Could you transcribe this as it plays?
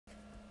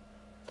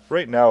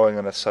Right now I'm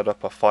going to set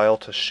up a file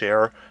to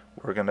share.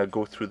 We're going to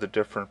go through the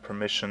different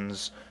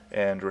permissions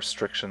and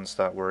restrictions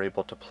that we're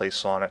able to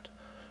place on it.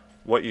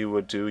 What you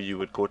would do, you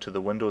would go to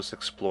the Windows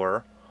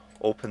Explorer,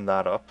 open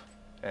that up,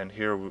 and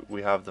here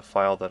we have the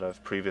file that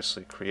I've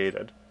previously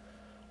created.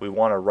 We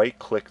want to right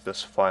click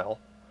this file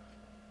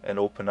and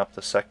open up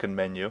the second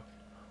menu.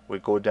 We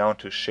go down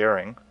to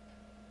Sharing,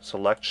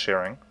 select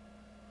Sharing,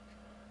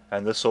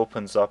 and this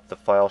opens up the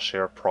file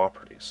share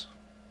properties.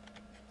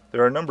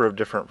 There are a number of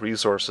different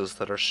resources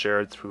that are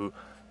shared through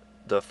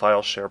the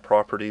file share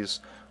properties,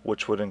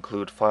 which would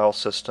include file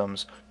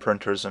systems,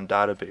 printers, and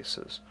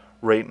databases.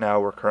 Right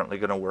now we're currently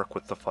going to work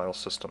with the file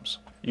systems.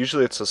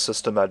 Usually it's a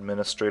system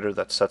administrator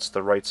that sets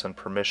the rights and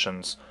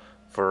permissions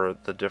for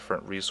the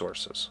different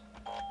resources.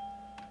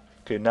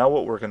 Okay, now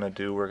what we're going to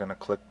do, we're going to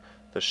click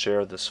the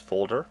Share This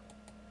Folder,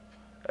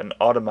 and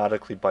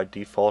automatically by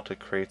default it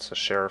creates a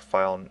share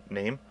file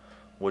name,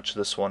 which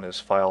this one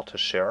is File to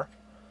Share.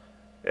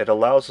 It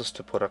allows us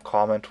to put a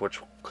comment which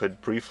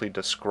could briefly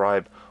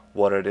describe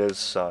what it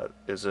is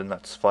in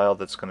that file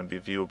that's going to be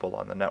viewable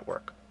on the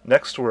network.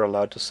 Next, we're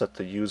allowed to set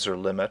the user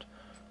limit,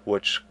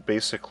 which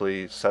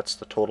basically sets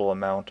the total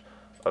amount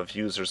of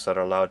users that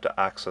are allowed to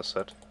access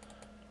it.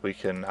 We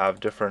can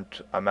have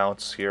different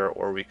amounts here,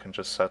 or we can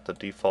just set the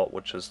default,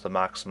 which is the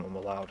maximum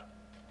allowed.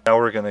 Now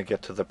we're going to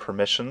get to the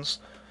permissions.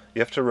 You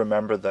have to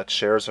remember that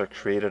shares are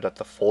created at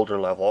the folder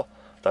level.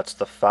 That's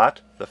the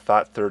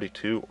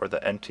FAT32, or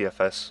the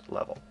NTFS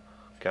level.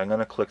 Okay, I'm going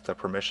to click the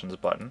permissions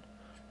button,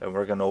 and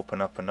we're going to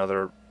open up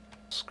another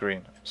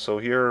screen. So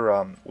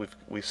here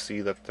we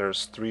see that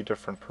there's 3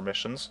 different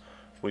permissions.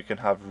 We can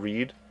have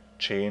read,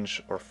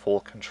 change, or full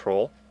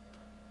control.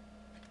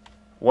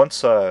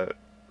 Once a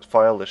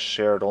file is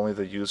shared, only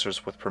the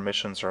users with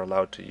permissions are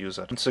allowed to use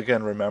it. Once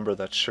again, remember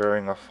that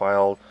sharing a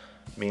file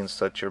means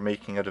that you're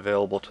making it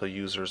available to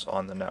users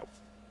on the network.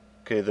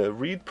 Okay, the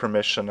read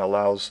permission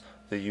allows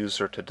the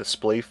user to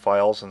display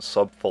files and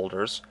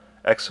subfolders,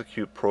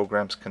 execute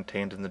programs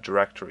contained in the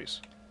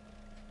directories.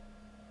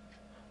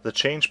 The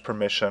change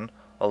permission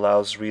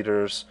allows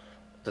readers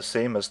the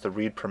same as the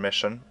read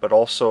permission, but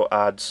also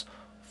adds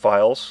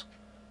files,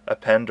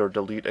 append or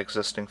delete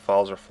existing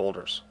files or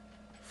folders.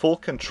 Full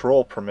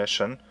control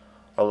permission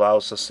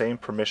allows the same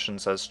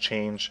permissions as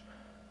change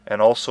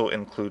and also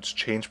includes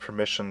change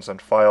permissions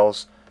and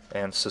files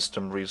and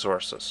system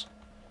resources.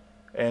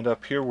 And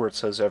up here where it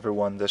says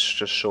everyone, this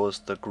just shows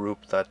the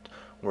group that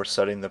we're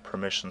setting the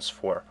permissions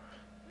for.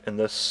 In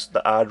this,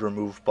 the add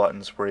remove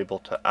buttons, we're able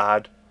to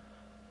add,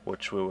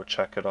 which we will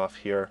check it off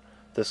here.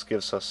 This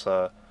gives us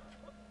a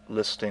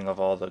listing of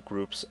all the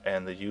groups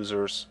and the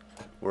users.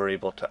 We're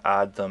able to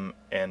add them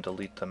and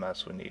delete them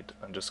as we need.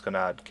 I'm just going to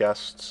add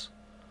guests.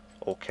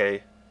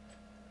 OK.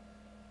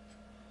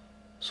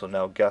 So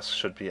now guests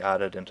should be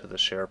added into the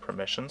share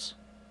permissions.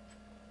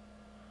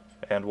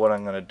 And what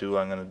I'm going to do,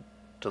 I'm going to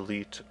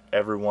delete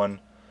everyone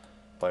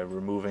by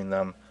removing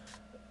them.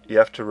 You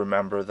have to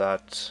remember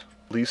that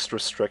least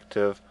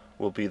restrictive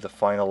will be the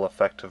final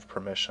effective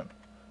permission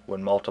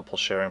when multiple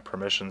sharing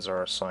permissions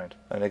are assigned.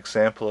 An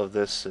example of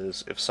this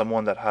is if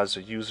someone that has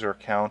a user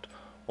account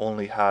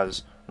only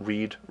has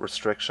read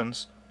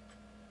restrictions,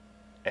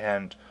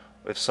 and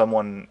if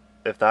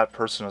that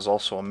person is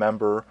also a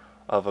member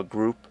of a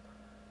group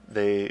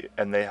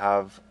and they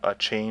have a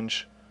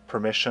change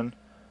permission,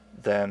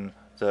 then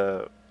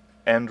the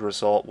end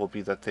result will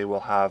be that they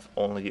will have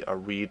only a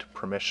read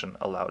permission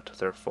allowed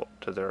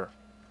to their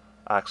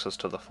access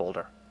to the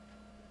folder.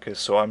 Okay,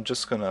 so I'm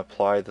just going to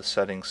apply the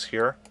settings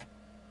here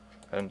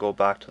and go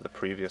back to the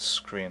previous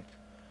screen.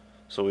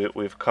 So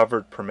we've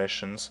covered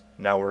permissions.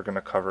 Now we're going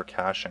to cover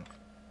caching.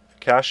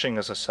 Caching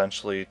is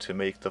essentially to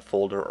make the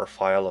folder or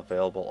file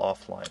available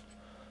offline.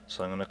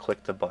 So I'm going to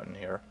click the button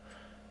here,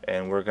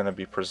 and we're going to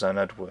be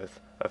presented with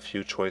a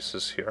few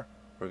choices here.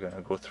 We're going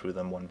to go through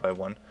them one by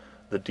one.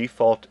 The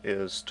default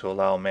is to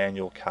allow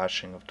manual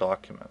caching of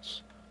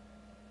documents.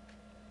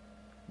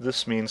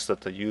 This means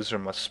that the user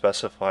must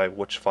specify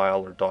which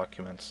file or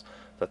documents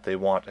that they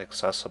want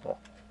accessible.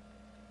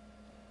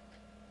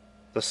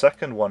 The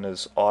second one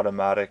is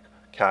automatic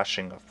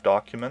caching of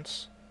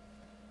documents.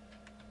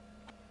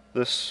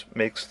 This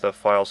makes the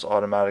files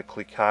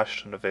automatically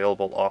cached and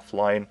available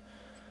offline.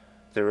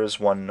 There is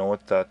one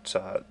note that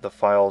the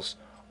files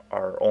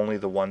are only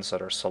the ones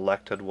that are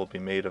selected will be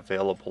made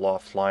available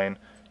offline.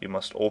 You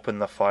must open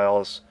the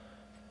files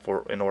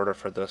in order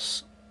for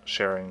this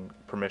sharing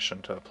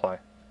permission to apply.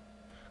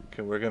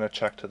 Okay, we're going to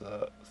check to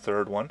the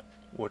third one,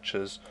 which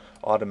is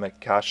automatic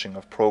caching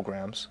of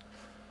programs.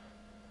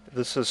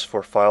 This is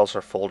for files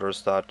or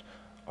folders that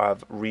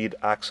have read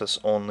access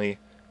only.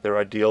 They're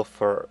ideal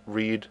for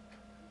read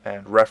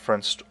and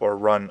referenced or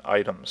run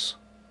items.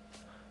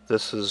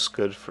 This is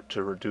good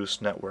to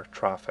reduce network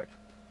traffic.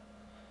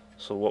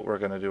 So what we're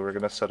going to do, we're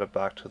going to set it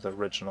back to the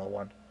original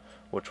one,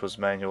 which was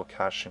manual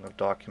caching of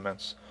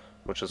documents,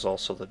 which is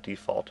also the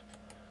default.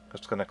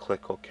 Just going to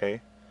click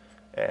OK,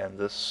 and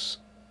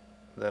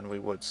then we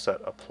would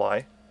set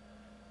apply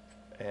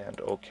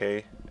and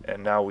OK,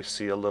 and now we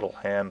see a little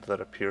hand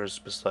that appears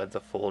beside the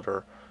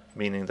folder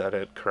meaning that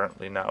it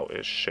currently now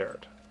is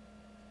shared.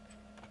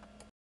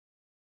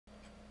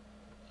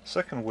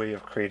 Second way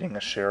of creating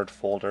a shared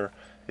folder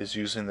is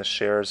using the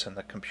shares in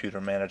the computer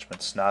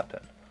management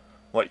snap-in.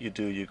 What you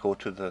do, you go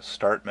to the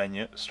start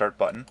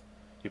button,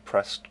 you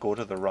press go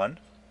to the run.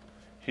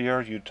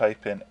 Here you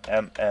type in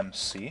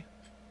MMC,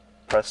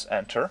 press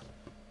enter,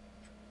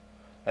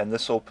 and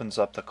this opens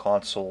up the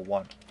console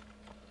 1.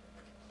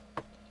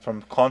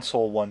 From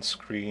console 1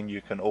 screen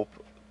you can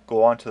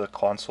go onto the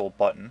console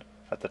button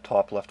at the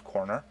top left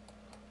corner,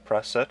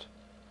 press it,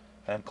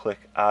 and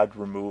click add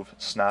remove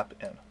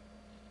snap-in.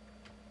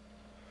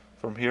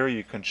 From here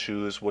you can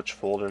choose which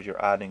folder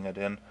you're adding it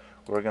in.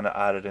 We're going to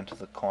add it into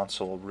the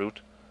console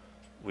root.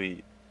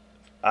 We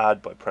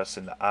add by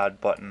pressing the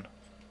add button.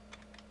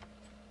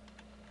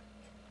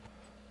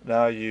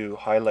 Now you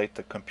highlight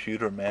the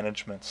computer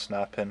management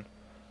snap-in,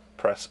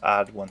 press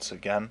add once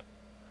again.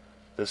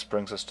 This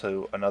brings us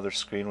to another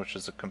screen, which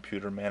is the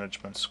computer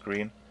management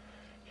screen.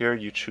 Here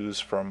you choose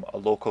from a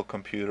local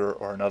computer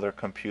or another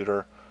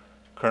computer.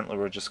 Currently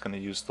we're just going to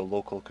use the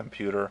local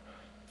computer.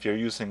 If you're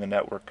using a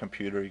network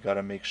computer, you got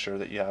to make sure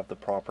that you have the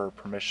proper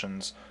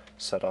permissions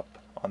set up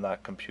on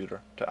that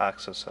computer to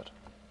access it.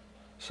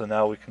 So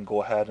now we can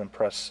go ahead and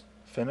press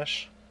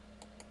finish.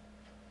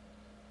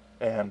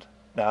 And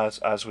now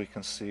as we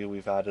can see,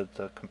 we've added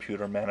the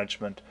computer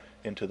management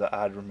into the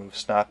add remove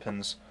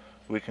snap-ins.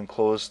 We can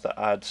close the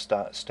add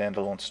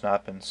standalone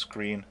snap-in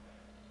screen,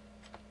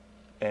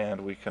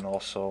 and we can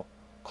also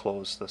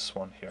close this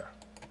one here.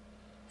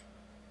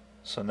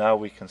 So now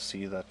we can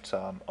see that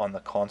on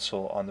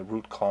the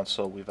root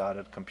console, we've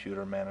added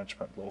computer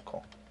management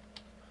local.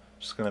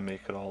 Just going to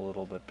make it all a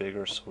little bit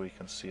bigger so we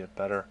can see it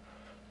better.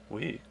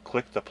 We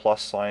click the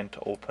plus sign to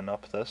open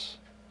up this.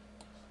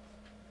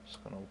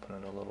 Just going to open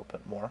it a little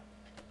bit more.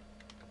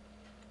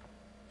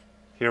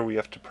 Here we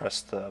have to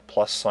press the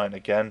plus sign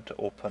again to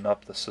open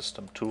up the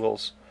system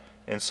tools.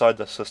 Inside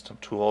the system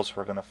tools,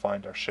 we're going to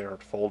find our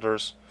shared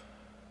folders.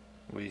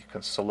 We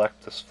can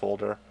select this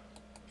folder,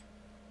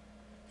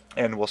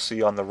 and we'll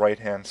see on the right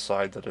hand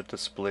side that it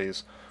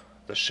displays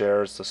the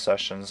shares, the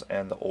sessions,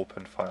 and the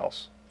open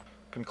files. You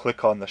can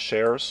click on the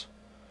shares.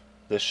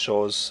 This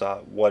shows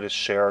what is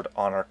shared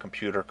on our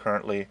computer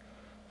currently.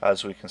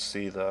 As we can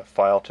see, the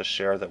file to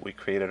share that we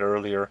created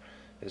earlier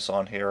is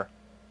on here.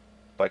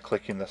 By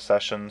clicking the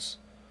sessions,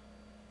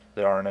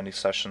 there aren't any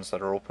sessions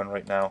that are open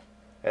right now,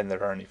 and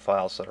there aren't any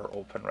files that are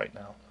open right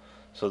now.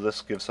 So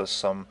this gives us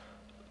some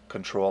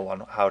control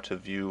on how to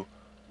view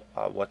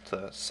what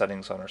the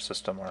settings on our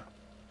system are.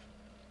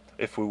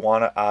 If we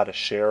want to add a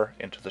share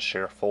into the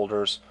share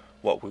folders,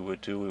 what we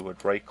would do, we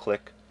would right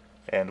click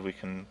and we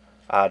can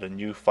add a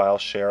new file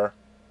share.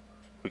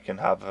 We can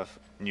have a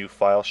new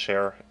file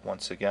share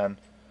once again.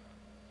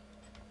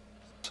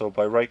 So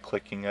by right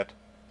clicking it,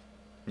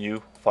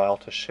 new file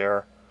to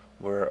share,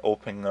 we're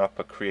opening up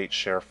a create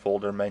share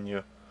folder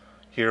menu.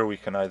 Here we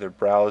can either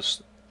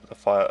browse the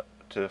file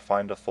to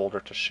find a folder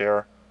to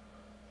share,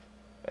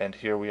 and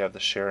here we have the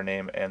share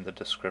name and the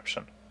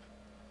description.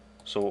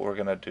 So what we're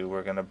going to do,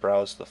 we're going to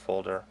browse the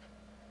folder.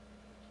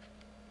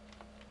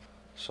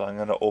 So I'm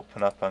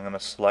going to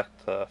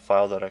select the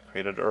file that I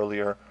created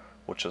earlier,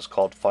 which is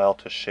called file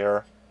to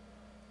share.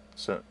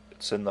 So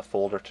it's in the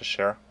folder to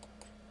share.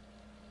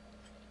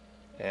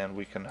 And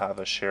we can have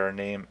a share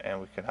name and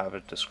we can have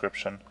a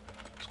description.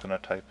 I'm just going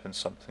to type in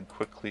something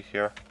quickly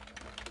here.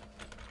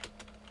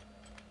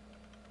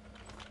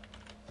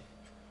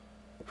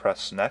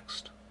 Press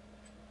next.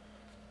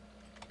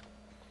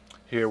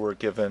 Here we're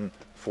given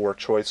 4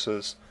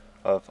 choices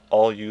of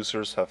all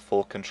users have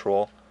full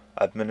control,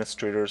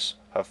 administrators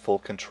have full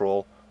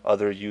control,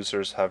 other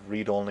users have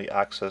read-only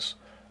access,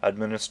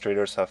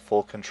 administrators have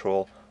full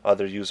control,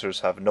 other users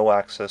have no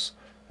access,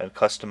 and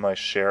customize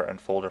share and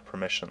folder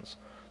permissions.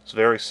 It's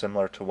very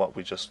similar to what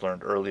we just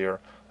learned earlier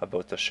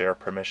about the share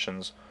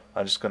permissions.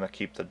 I'm just going to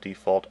keep the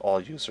default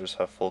all users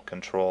have full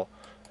control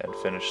and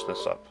finish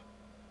this up.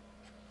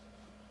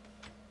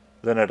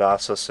 Then it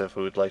asks us if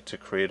we would like to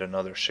create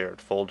another shared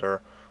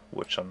folder,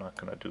 which I'm not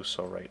going to do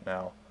so right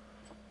now.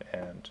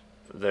 And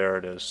there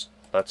it is.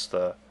 That's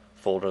the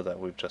folder that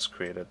we've just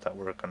created that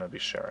we're going to be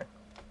sharing.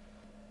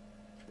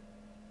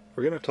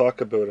 We're going to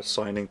talk about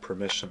assigning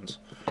permissions.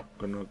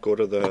 We're going to go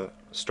to the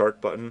Start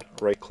button,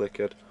 right click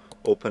it,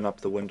 open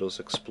up the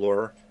Windows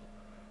Explorer.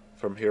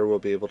 From here we'll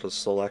be able to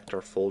select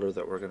our folder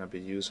that we're going to be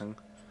using.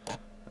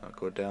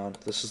 Go down.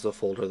 This is the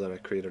folder that I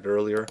created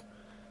earlier.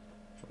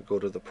 Go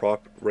to the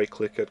right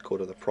click it, go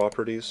to the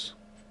properties,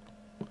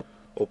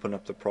 open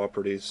up the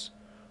properties.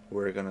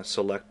 We're going to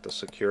select the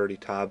security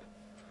tab.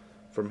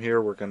 From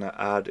here we're going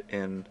to add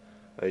in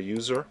a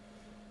user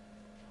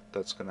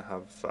that's going to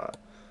have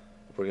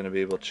we're going to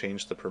be able to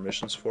change the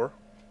permissions for.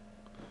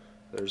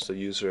 There's the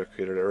user I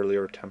created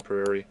earlier,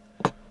 temporary,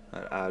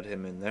 and add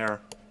him in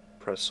there.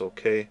 Press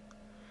OK,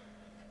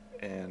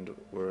 and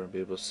we're going to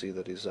be able to see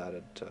that he's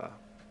added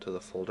to the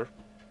folder.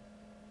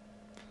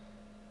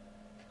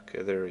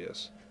 Okay, there he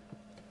is.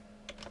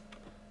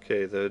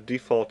 Okay, the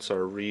defaults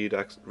are read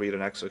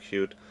and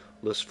execute,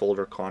 list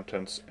folder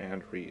contents,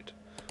 and read.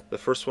 The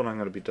first one I'm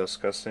going to be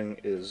discussing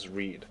is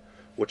read,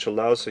 which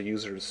allows the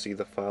user to see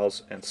the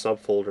files and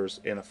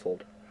subfolders in a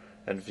folder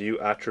and view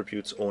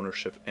attributes,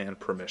 ownership, and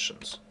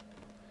permissions.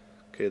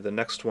 Okay, the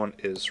next one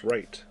is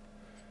write.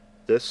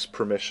 This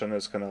permission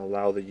is going to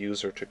allow the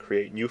user to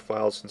create new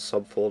files and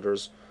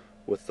subfolders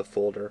with the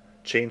folder,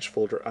 change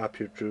folder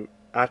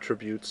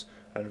attributes,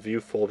 and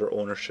view folder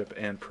ownership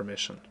and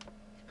permission.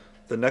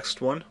 The next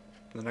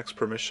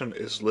permission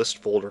is list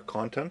folder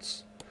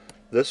contents.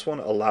 This one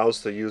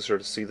allows the user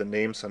to see the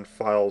names and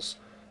files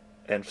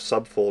and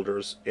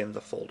subfolders in the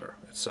folder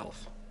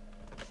itself.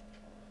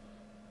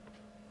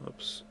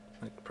 Oops,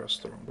 I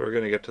pressed the wrong. We're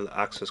going to get to the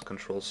access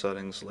control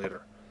settings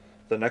later.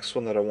 The next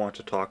one that I want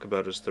to talk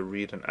about is the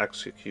read and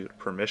execute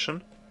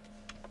permission.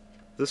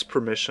 This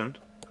permission,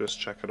 just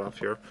check it off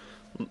here,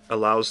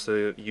 allows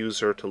the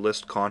user to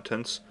list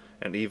contents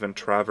and even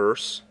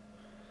traverse.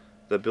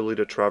 The ability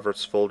to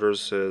traverse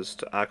folders is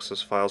to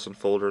access files and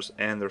folders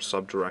and their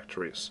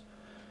subdirectories.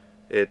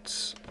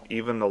 It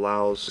even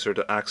allows the user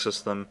to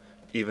access them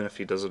even if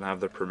he doesn't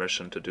have the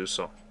permission to do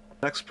so.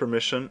 Next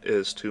permission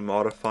is to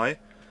modify.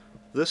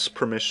 This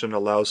permission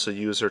allows the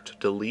user to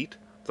delete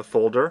the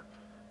folder,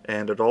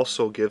 and it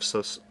also gives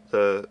us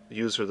the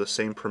user the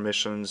same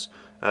permissions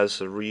as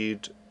the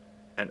read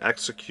and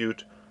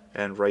execute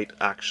and write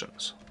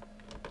actions.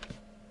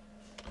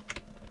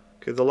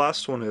 Okay, the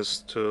last one is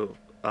to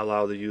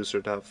allow the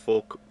user to have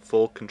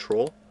full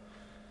control.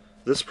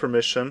 This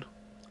permission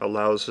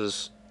allows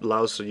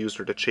the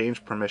user to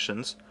change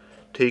permissions,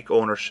 take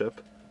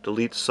ownership,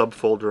 delete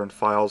subfolder and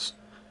files,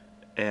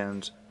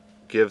 and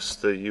gives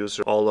the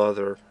user all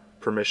other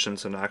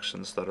permissions and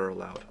actions that are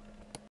allowed.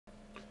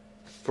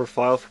 For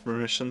file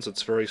permissions,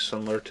 it's very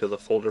similar to the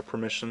folder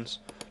permissions.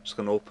 Just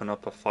going to open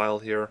up a file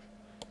here,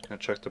 going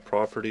to check the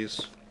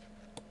properties,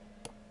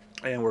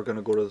 and we're going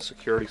to go to the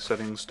security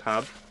settings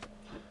tab,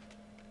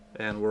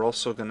 and we're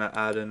also going to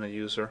add in a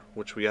user,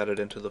 which we added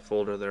into the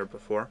folder there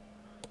before.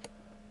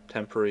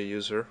 Temporary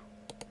user,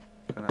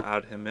 going to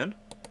add him in.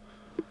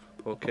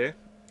 Okay,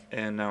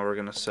 and now we're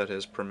going to set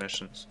his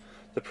permissions.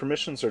 The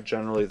permissions are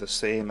generally the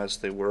same as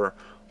they were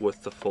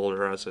with the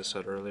folder, as I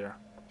said earlier.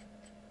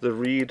 The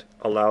read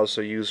allows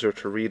the user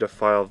to read a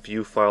file,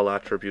 view file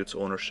attributes,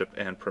 ownership,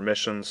 and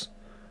permissions.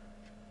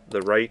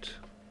 The write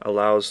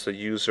allows the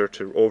user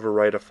to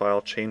overwrite a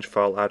file, change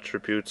file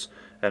attributes,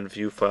 and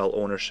view file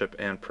ownership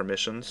and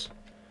permissions.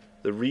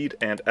 The read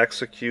and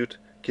execute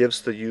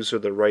gives the user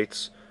the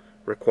rights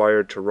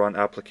required to run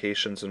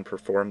applications and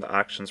perform the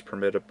actions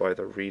permitted by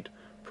the read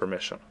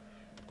permission.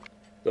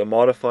 The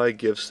modify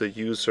gives the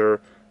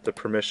user the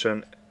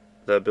permission,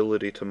 the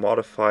ability to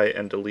modify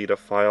and delete a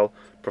file,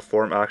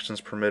 perform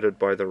actions permitted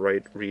by the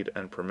write, read,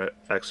 and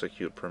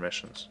execute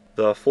permissions.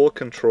 The full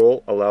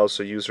control allows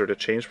the user to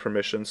change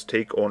permissions,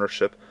 take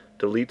ownership,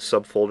 delete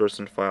subfolders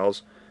and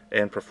files,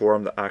 and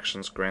perform the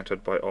actions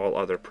granted by all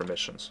other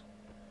permissions.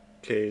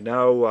 Okay,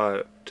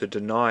 now to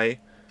deny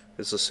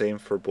is the same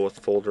for both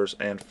folders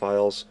and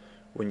files.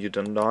 When you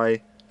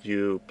deny,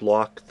 you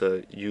block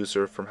the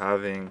user from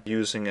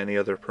using any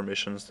other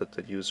permissions that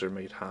the user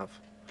might have.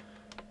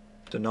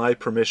 Deny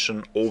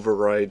permission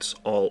overrides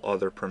all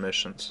other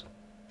permissions.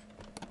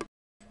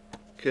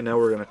 Okay, now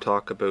we're going to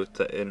talk about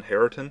the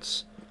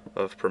inheritance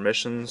of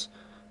permissions.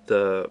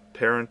 The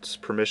parent's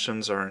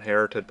permissions are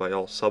inherited by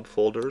all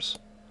subfolders.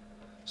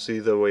 See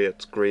the way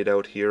it's grayed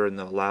out here in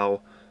the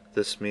allow?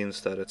 This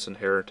means that it's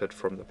inherited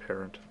from the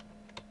parent.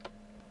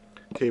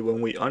 Okay,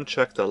 when we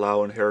uncheck the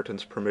allow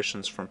inheritance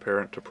permissions from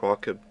parent to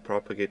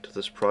propagate to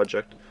this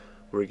project,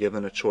 we're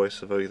given a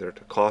choice of either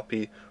to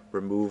copy,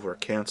 remove, or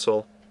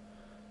cancel.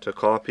 To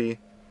copy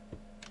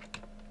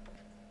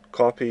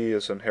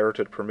is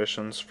inherited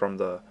permissions from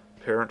the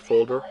parent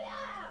folder.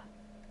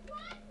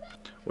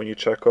 When you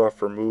check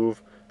off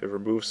remove, it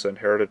removes the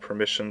inherited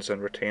permissions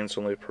and retains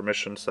only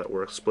permissions that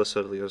were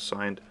explicitly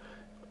assigned,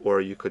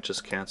 or you could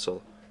just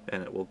cancel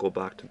and it will go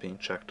back to being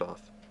checked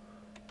off.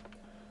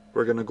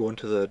 We're going to go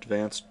into the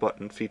advanced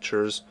button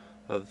features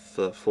of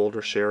the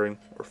folder sharing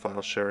or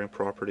file sharing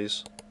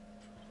properties.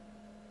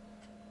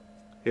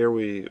 Here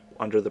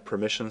under the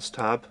permissions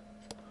tab,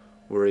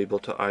 we're able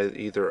to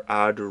either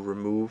add or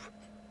remove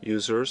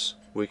users.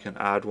 We can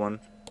add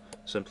one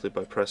simply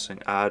by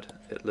pressing add.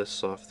 It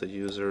lists off the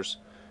users,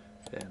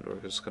 and we're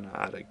just going to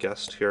add a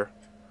guest here.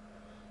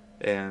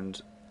 And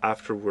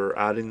after we're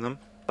adding them,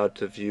 allowed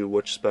to view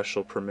which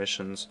special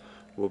permissions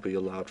will be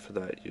allowed for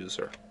that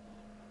user.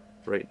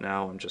 Right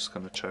now I'm just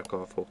going to check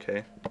off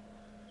OK.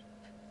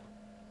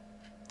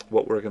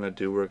 What we're going to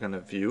do, we're going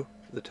to view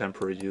the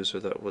temporary user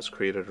that was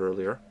created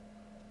earlier.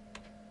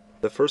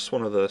 The first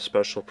one of the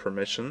special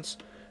permissions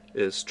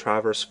is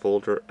traverse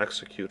folder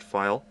execute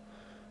file.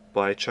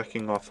 By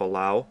checking off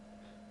allow,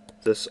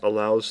 this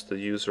allows the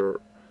user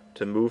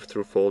to move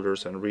through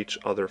folders and reach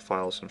other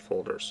files and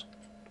folders.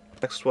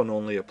 Next one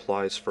only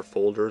applies for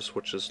folders,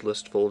 which is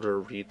list folder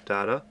read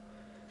data,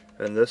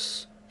 and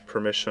this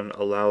permission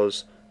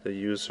allows the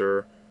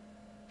user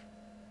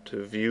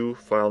to view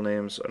file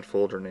names and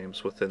folder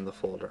names within the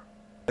folder.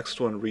 Next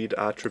one, read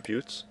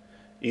attributes,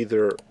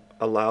 either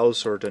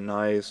allows or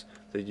denies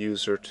the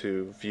user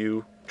to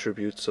view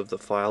attributes of the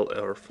file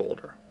or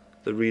folder.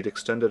 The read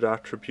extended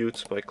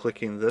attributes, by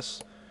clicking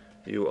this,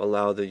 you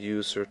allow the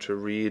user to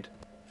read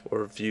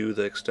or view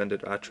the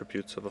extended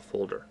attributes of a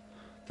folder.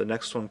 The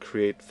next one,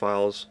 create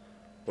files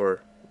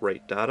or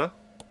write data,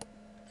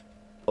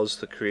 allows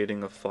the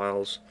creating of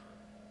files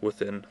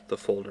within the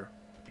folder.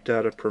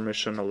 Data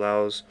permission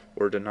allows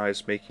or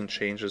denies making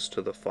changes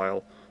to the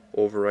file,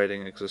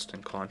 overriding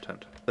existing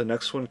content. The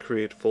next one,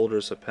 create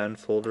folders, append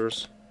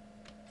folders,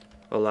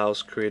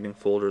 allows creating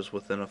folders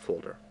within a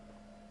folder.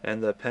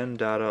 And the append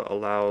data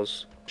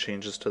allows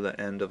changes to the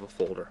end of a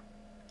folder.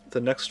 The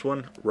next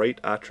one,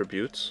 write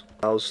attributes,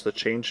 allows the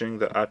changing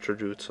the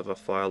attributes of a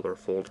file or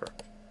folder.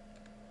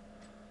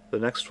 The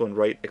next one,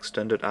 write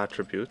extended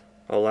attribute,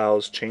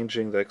 allows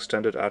changing the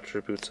extended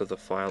attributes of the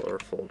file or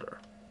folder.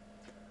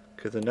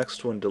 Okay, the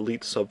next one,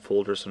 delete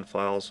subfolders and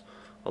files,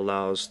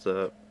 allows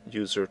the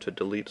user to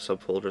delete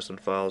subfolders and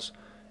files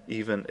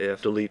even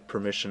if delete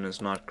permission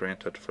is not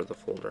granted for the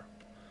folder.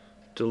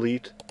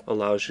 Delete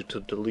allows you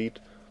to delete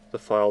the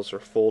files or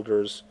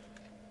folders.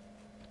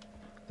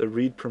 The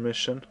read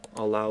permission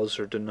allows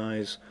or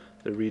denies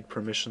the read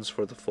permissions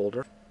for the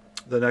folder.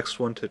 The next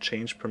one, to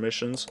change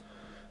permissions,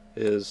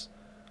 is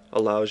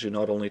allows you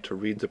not only to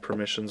read the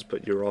permissions,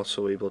 but you're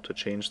also able to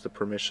change the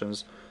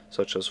permissions,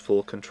 such as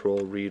full control,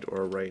 read,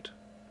 or write.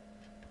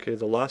 Okay,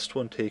 the last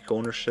one, take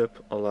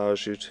ownership,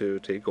 allows you to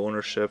take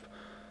ownership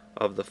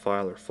of the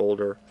file or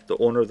folder. The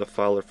owner of the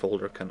file or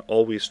folder can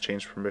always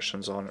change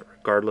permissions on it,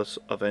 regardless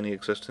of any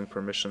existing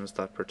permissions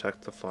that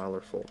protect the file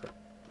or folder.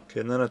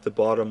 Okay, and then at the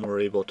bottom,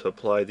 we're able to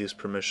apply these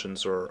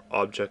permissions or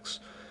objects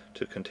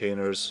to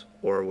containers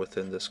or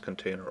within this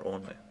container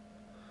only.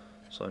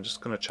 So I'm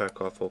just going to check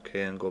off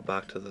OK and go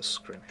back to this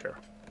screen here.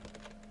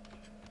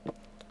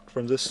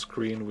 From this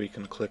screen, we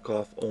can click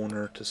off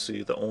owner to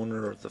see the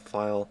owner of the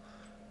file.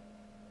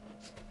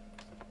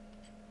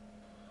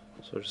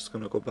 So we're just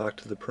going to go back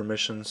to the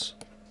permissions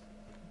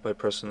by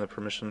pressing the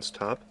permissions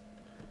tab.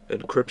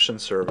 Encryption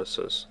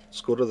services.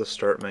 Let's go to the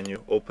start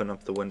menu, open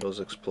up the Windows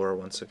Explorer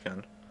once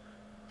again.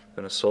 I'm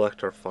going to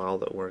select our file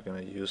that we're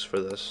going to use for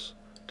this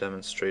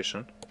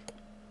demonstration.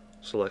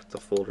 Select the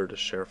folder to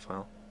share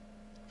file.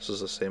 This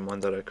is the same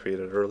one that I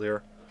created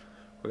earlier.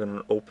 We're going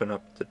to open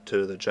up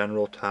to the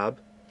General tab,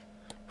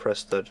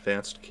 press the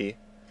Advanced key,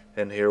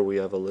 and here we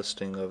have a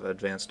listing of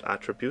advanced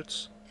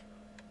attributes.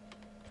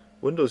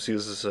 Windows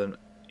uses an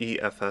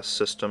EFS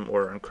system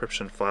or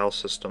encryption file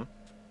system.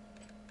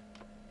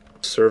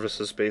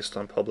 Services based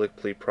on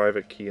publicly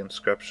private key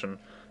encryption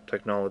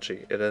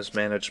technology. It is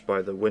managed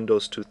by the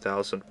Windows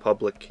 2000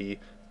 Public Key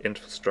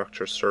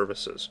Infrastructure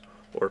Services,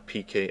 or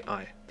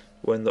PKI.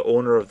 When the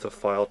owner of the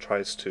file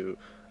tries to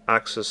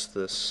access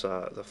this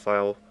the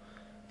file,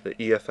 the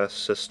EFS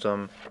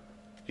system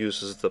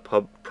uses the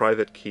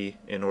private key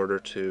in order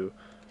to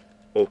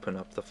open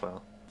up the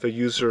file. If a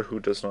user who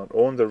does not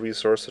own the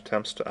resource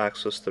attempts to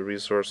access the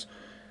resource,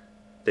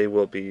 they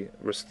will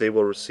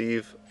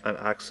receive an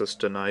access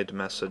denied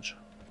message.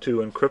 To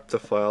encrypt the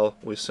file,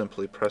 we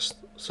simply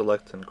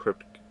select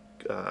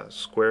encrypt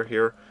square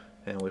here,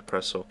 and we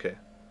press OK.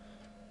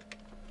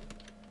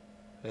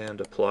 And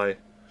apply.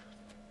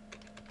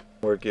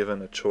 We're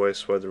given a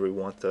choice whether we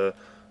want the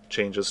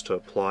changes to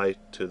apply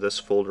to this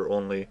folder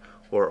only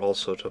or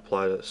also to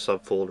apply to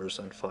subfolders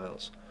and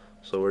files.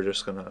 So we're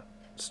just going to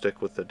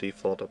stick with the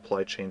default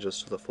apply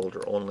changes to the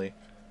folder only,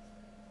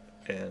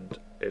 and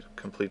it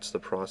completes the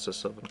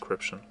process of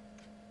encryption.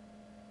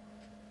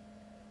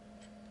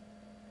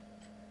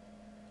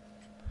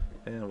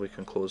 And we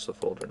can close the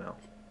folder now.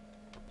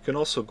 You can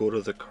also go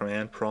to the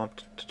command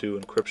prompt to do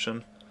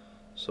encryption.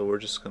 So we're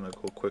just going to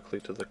go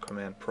quickly to the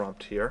command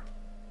prompt here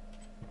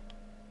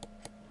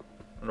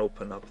and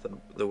open up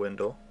the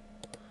window.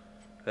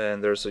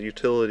 And there's a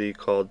utility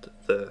called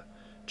the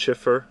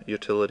Chiffer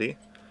utility,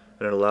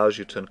 and it allows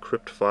you to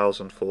encrypt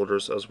files and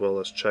folders as well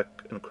as check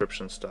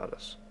encryption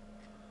status.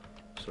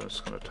 So I'm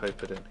just going to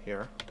type it in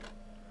here.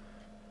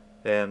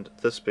 And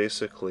this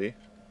basically,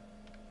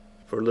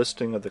 for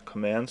listing of the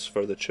commands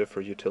for the Chiffer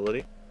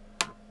utility,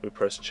 we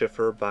press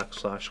Chiffer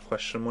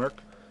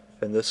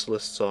 \, and this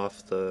lists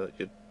off the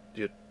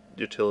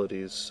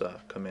utilities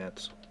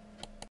commands.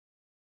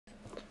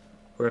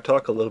 We're going to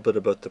talk a little bit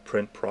about the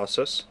print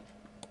process.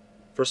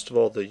 First of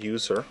all, the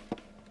user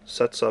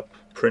sets up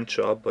print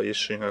job by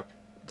issuing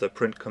the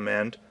print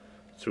command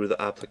through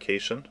the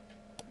application.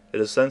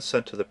 It is then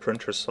sent to the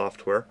printer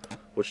software,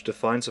 which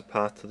defines a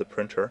path to the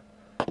printer,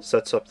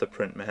 sets up the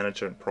print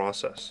manager and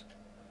process,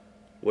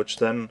 which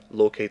then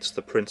locates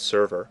the print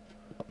server.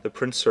 The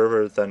print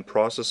server then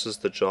processes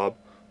the job,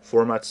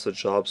 formats the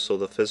job so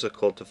the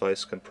physical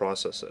device can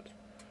process it.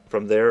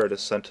 From there, it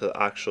is sent to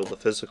the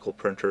physical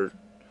printer,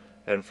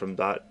 and from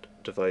that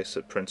device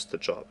it prints the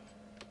job.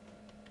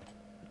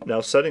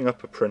 Now, setting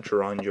up a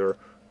printer on your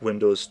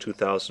Windows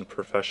 2000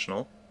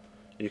 Professional,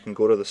 you can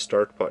go to the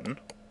Start button,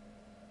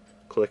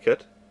 click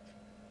it.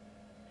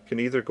 You can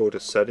either go to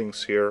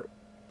Settings here,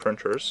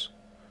 Printers.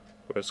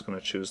 We're just going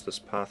to choose this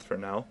path for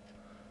now.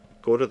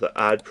 Go to the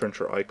Add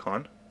Printer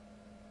icon,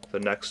 the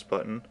Next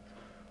button.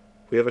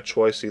 We have a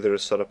choice either to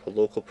set up a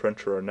local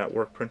printer or a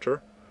network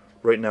printer.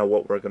 Right now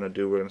what we're going to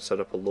do, we're going to set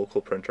up a local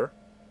printer.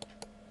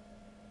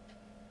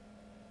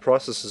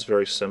 Process is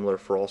very similar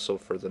also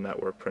for the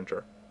network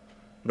printer.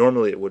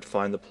 Normally it would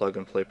find the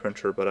plug-and-play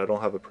printer, but I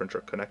don't have a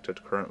printer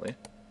connected currently.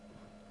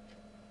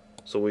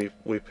 So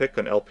we pick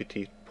an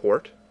LPT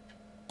port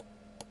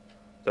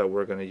that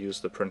we're going to use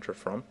the printer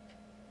from.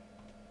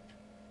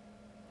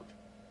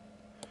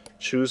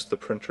 Choose the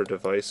printer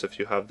device. If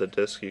you have the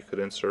disk, you could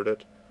insert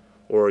it,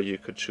 or you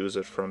could choose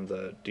it from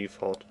the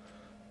default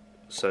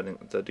setting,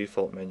 the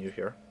default menu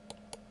here.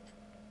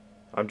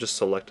 I'm just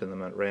selecting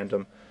them at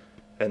random,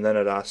 and then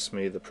it asks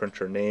me the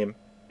printer name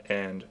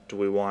and do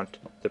we want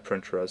the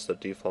printer as the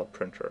default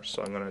printer.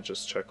 So I'm going to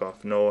just check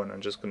off no, and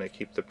I'm just going to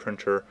keep the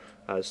printer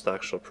as the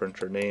actual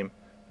printer name.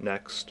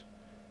 Next,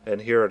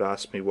 and here it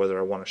asks me whether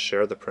I want to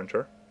share the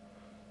printer.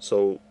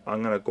 So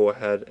I'm going to go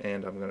ahead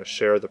and I'm going to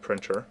share the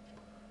printer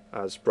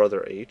as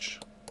Brother H.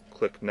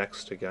 Click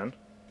next again.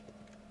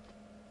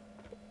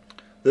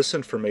 This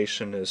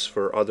information is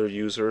for other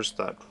users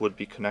that would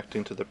be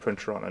connecting to the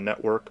printer on a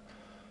network.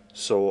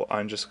 So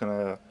I'm just going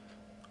to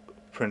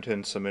print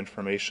in some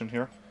information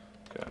here.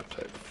 Okay,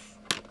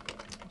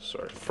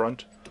 type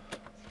front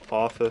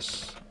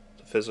office,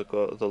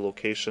 the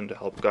location to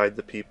help guide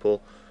the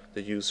people,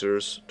 the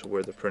users, to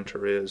where the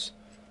printer is.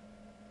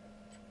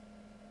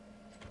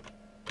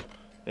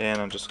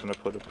 And I'm just going to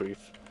put a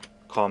brief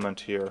comment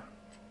here.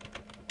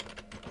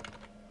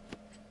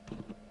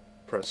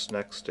 Press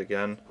next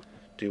again.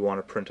 Do you want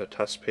to print a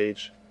test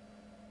page?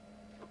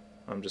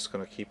 I'm just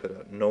going to keep it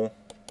at no.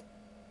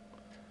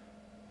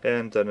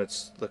 And then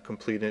it's the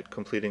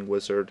completing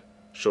wizard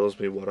shows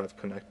me what I've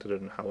connected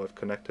and how I've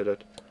connected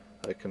it.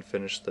 I can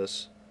finish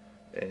this,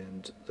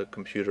 and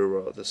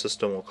the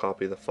system will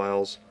copy the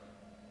files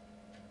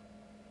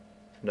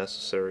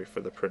necessary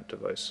for the print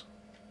device.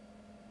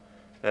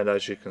 And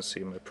as you can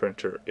see, my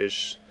printer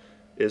is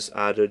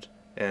added,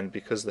 and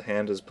because the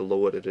hand is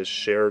below it, it is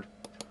shared.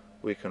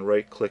 We can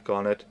right click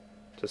on it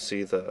to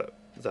see the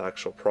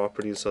actual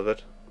properties of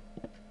it.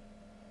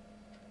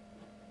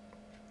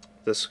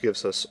 This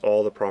gives us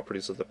all the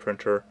properties of the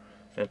printer,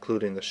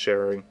 including the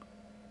sharing.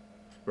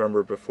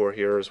 Remember, before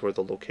here is where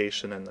the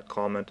location and the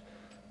comment.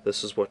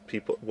 This is what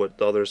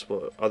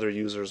other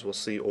users will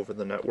see over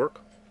the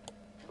network.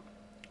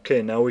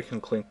 Okay, now we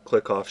can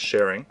click off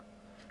sharing,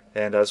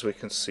 and as we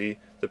can see,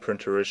 the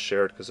printer is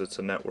shared because it's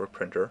a network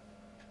printer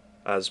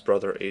as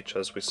Brother H,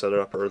 as we set it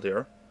up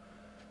earlier.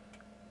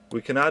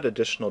 We can add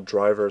additional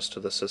drivers to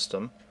the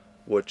system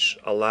which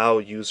allow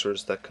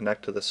users that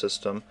connect to the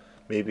system,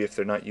 maybe if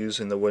they're not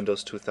using the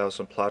Windows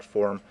 2000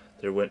 platform,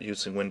 they're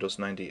using Windows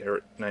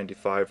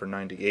 95 or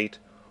 98.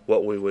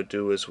 What we would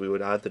do is we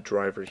would add the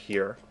driver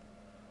here.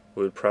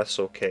 We would press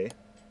OK,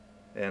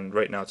 and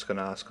right now it's going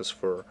to ask us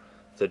for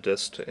the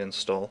disk to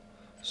install,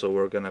 so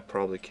we're going to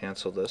probably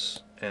cancel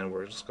this, and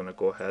we're just going to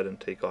go ahead and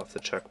take off the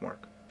check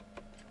mark.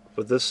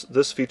 But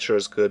this feature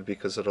is good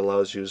because it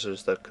allows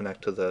users that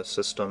connect to the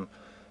system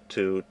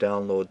to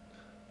download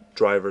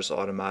drivers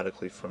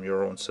automatically from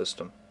your own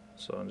system.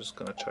 So I'm just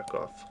going to check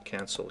off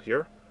cancel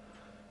here,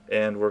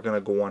 and we're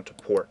going to go on to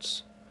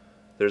ports.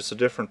 There's the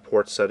different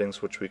port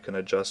settings which we can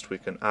adjust. We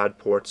can add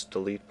ports,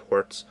 delete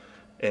ports,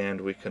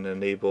 and we can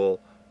enable,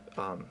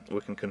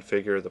 we can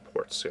configure the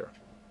ports here.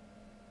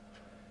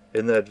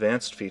 In the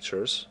advanced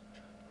features,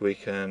 we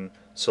can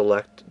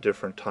select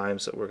different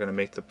times that we're going to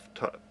make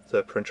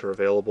the printer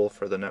available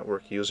for the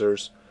network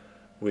users.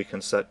 We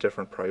can set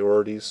different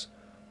priorities,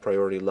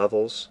 priority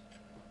levels.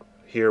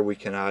 Here we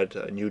can add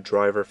a new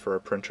driver for a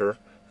printer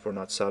if we're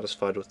not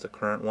satisfied with the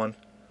current one.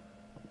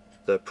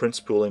 The print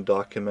spooling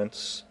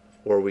documents,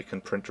 or we can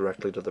print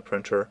directly to the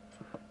printer,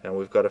 and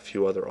we've got a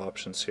few other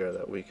options here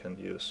that we can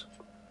use.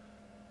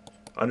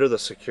 Under the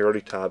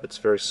security tab, it's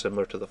very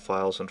similar to the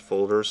files and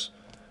folders,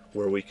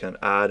 where we can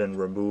add and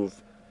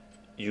remove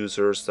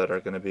users that are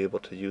going to be able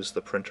to use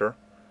the printer.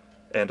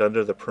 And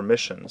under the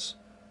permissions,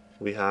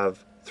 we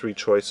have three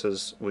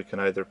choices. We can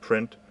either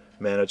print,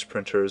 manage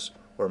printers,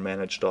 or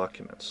manage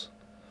documents.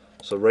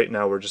 So right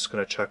now we're just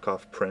going to check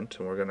off print,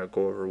 and we're going to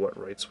go over what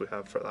rights we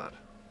have for that.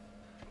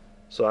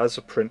 So as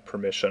a print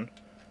permission,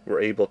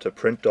 we're able to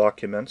print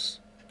documents,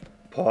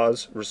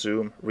 pause,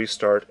 resume,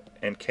 restart,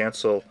 and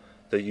cancel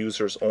the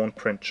user's own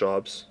print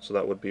jobs, so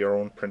that would be our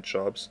own print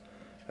jobs,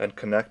 and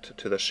connect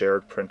to the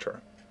shared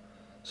printer.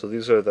 So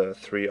these are the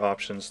three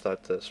options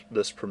that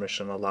this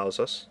permission allows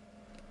us.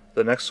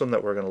 The next one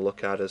that we're going to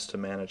look at is to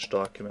manage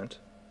document.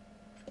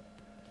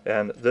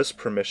 And this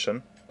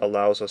permission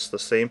allows us the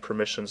same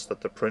permissions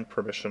that the print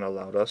permission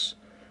allowed us,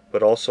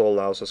 but also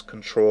allows us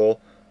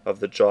control of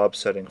the job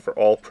setting for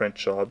all print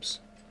jobs,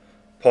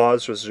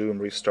 pause, resume,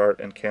 restart,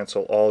 and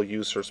cancel all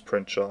users'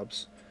 print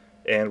jobs.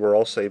 And we're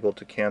also able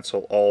to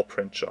cancel all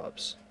print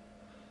jobs.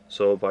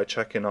 So by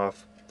checking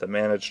off the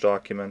manage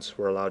documents,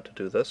 we're allowed to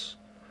do this.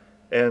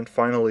 And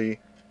finally,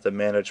 the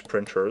manage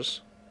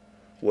printers,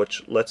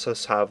 which lets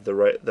us have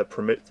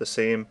the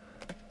same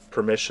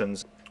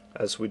permissions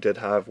as we did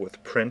have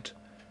with print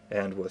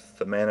and with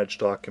the manage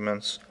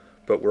documents,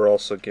 but we're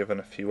also given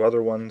a few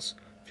other ones,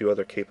 a few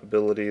other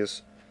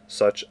capabilities,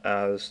 such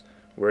as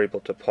we're able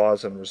to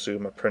pause and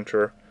resume a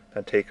printer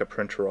and take a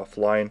printer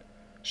offline,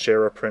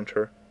 share a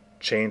printer,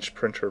 change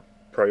printer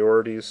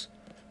priorities,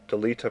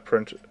 delete a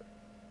print,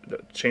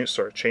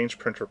 change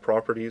printer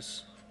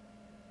properties,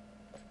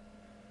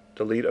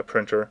 delete a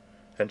printer,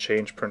 and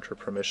change printer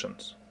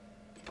permissions.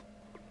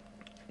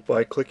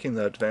 By clicking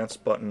the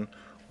Advanced button,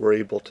 we're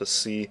able to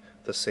see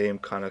the same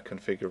kind of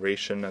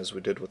configuration as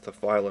we did with the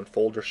file and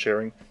folder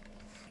sharing.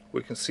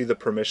 We can see the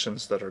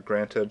permissions that are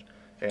granted,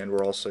 and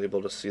we're also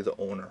able to see the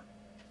owner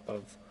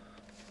of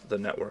the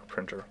network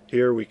printer.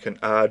 Here we can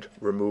add,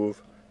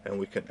 remove, and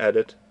we can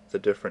edit the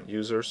different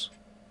users.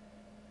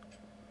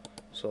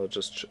 So I'll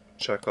just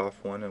check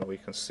off one and we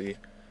can see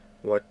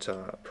what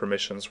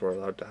permissions we're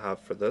allowed to have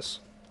for this.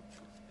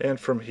 And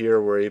from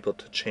here we're able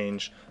to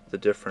change the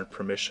different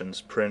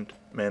permissions: print,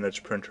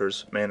 manage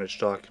printers, manage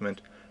document,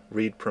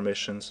 read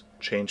permissions,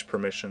 change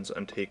permissions,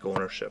 and take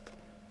ownership.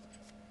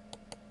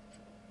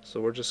 So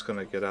we're just going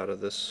to get out of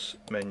this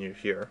menu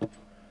here,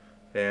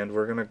 and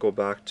we're going to go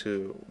back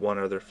to one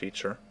other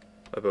feature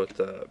about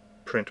the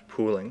print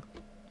pooling,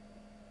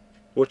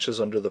 which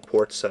is under the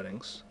port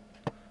settings.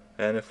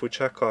 And if we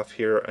check off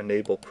here,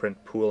 enable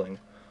print pooling,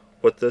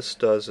 what this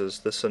does is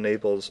this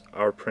enables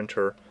our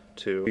printer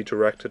to be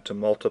directed to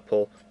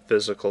multiple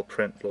physical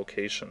print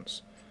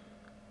locations.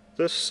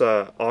 This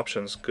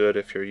option is good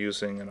if you're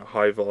using in a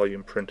high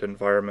volume print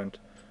environment.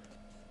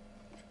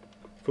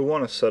 If we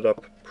want to set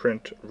up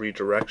print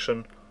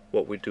redirection,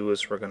 what we do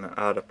is we're going to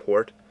add a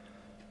port.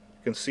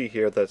 You can see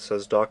here that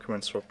says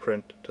documents will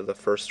print to the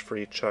first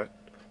free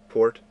checked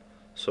port.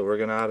 So we're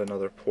going to add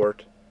another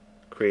port,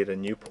 create a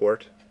new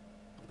port.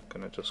 I'm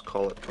going to just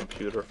call it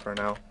computer for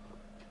now,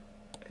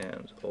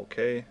 and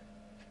OK,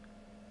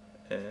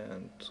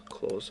 and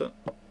close it.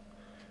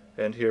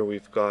 And here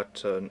we've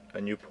got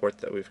a new port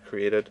that we've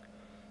created.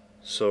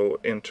 So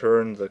in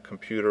turn the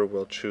computer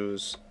will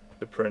choose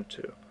to print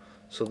to.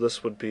 So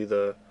this would be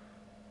the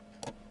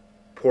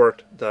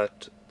port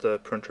that the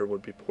printer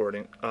would be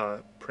printing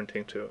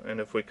to, and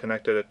if we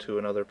connected it to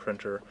another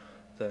printer,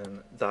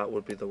 then that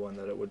would be the one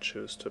that it would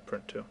choose to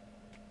print to.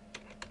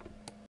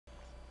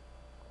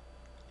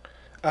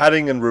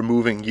 Adding and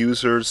removing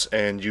users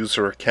and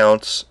user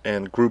accounts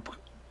and group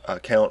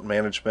account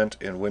management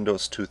in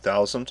Windows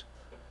 2000.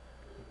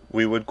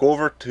 We would go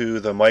over to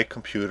the My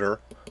Computer,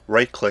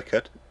 right click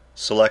it,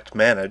 select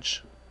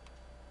Manage,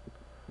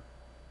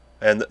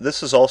 and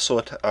this is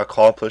also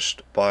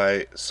accomplished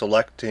by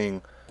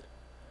selecting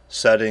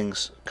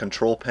Settings,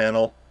 Control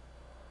Panel,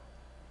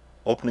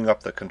 opening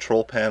up the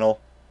Control Panel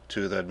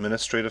to the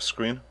administrative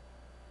screen,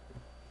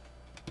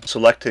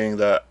 selecting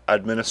the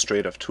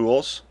Administrative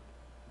Tools,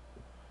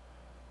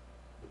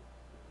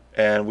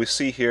 and we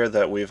see here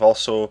that we've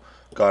also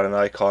got an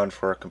icon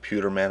for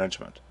computer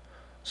management.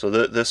 So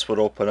this would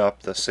open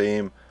up the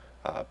same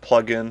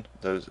plugin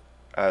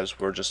as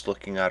we're just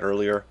looking at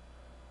earlier,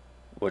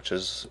 which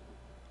is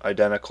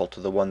identical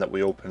to the one that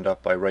we opened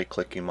up by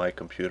right-clicking My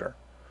Computer.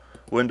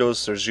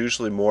 Windows, there's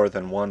usually more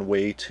than one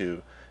way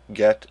to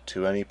get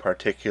to any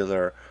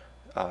particular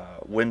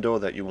window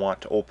that you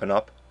want to open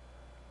up.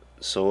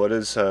 So it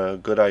is a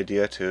good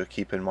idea to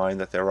keep in mind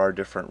that there are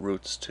different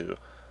routes to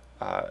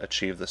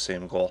achieve the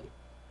same goal.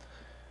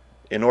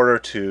 In order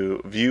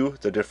to view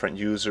the different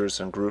users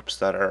and groups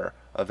that are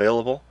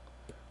available,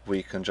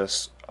 we can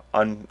just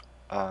unclick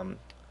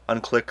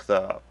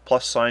the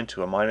plus sign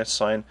to a minus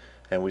sign,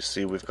 and we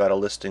see we've got a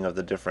listing of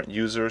the different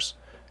users,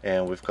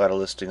 and we've got a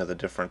listing of the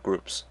different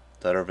groups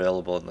that are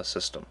available in the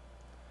system.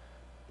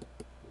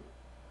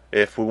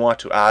 If we want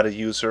to add a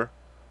user,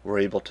 we're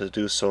able to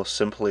do so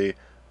simply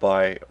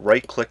by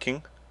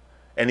right-clicking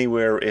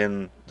anywhere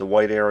in the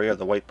white area,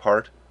 the white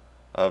part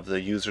of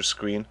the user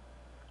screen.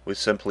 We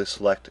simply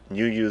select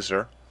New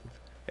User,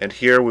 and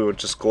here we would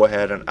just go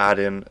ahead and add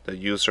in the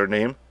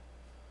username.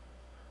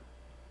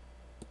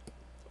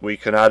 We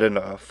can add in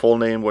a full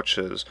name, which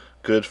is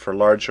good for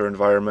larger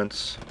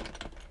environments,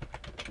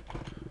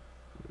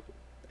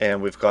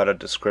 and we've got a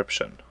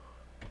description.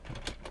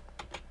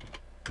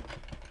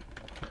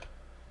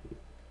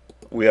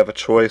 We have a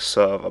choice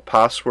of a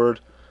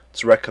password.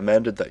 It's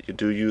recommended that you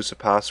do use a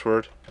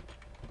password,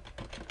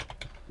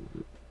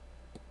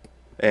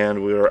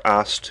 and we are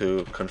asked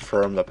to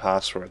confirm the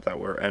password that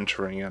we're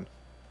entering in.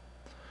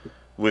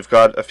 We've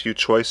got a few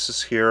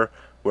choices here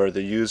where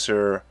the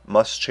user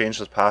must change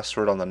the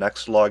password on the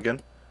next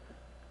login.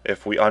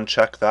 If we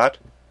uncheck that,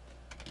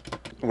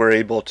 we're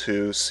able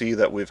to see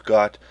that we've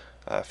got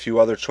a few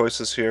other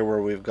choices here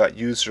where we've got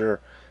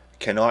user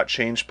cannot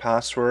change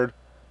password.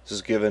 This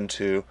is given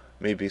to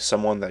maybe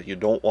someone that you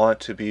don't want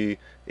to be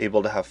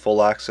able to have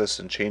full access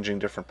and changing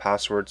different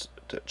passwords,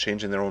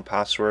 changing their own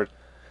password.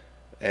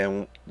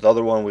 And the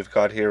other one we've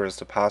got here is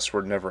the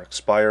password never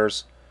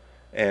expires.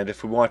 And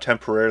if we want to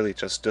temporarily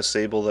just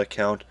disable the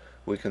account,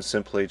 we can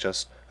simply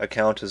just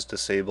account is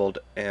disabled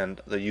and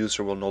the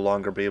user will no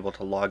longer be able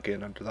to log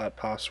in under that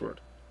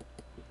password.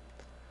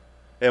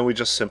 And we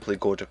just simply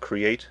go to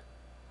create.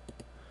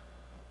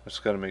 I'm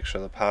just going to make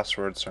sure the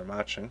passwords are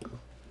matching.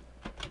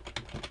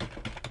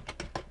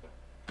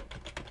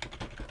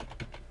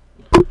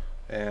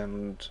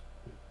 and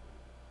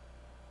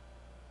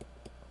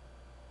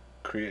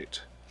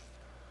create.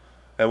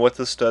 And what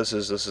this does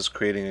is this is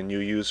creating a new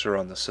user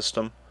on the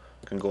system.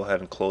 You can go ahead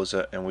and close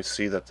it, and we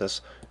see that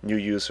this new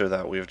user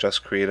that we've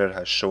just created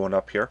has shown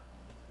up here.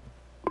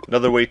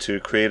 Another way to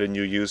create a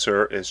new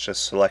user is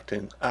just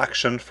selecting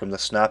action from the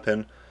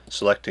snap-in,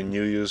 selecting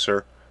new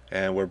user,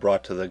 and we're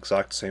brought to the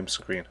exact same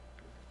screen.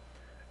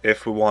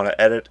 If we want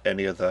to edit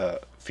any of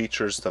the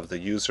features of the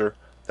user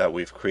that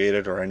we've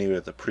created or any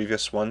of the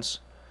previous ones,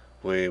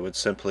 we would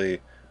simply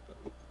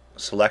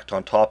select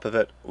on top of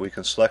it. We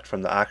can select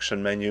from the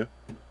action menu,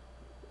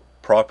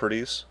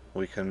 properties,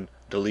 we can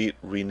delete,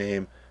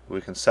 rename,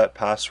 we can set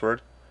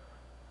password,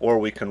 or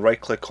we can right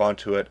click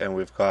onto it and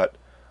we've got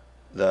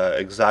the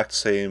exact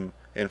same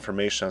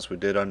information as we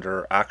did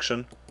under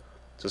action.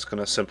 Just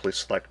going to simply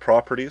select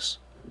properties.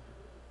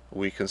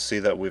 We can see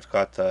that we've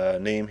got the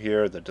name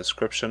here, the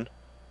description.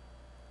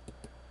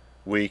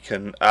 We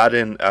can add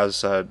in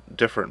as a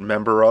different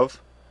member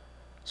of.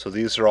 So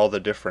these are all the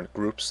different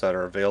groups that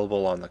are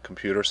available on the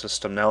computer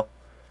system now.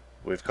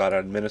 We've got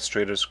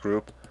administrators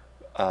group,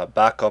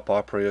 backup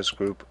operators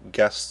group,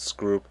 guests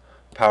group,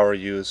 power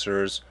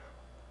users,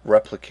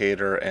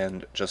 replicator,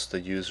 and just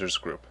the users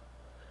group.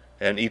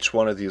 And each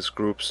one of these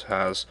groups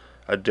has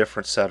a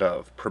different set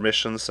of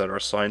permissions that are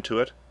assigned to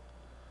it.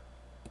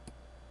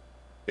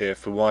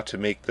 If we want to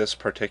make this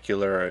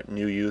particular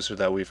new user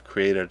that we've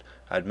created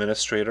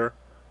administrator,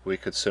 we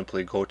could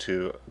simply go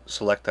to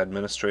select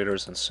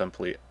administrators and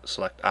simply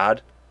select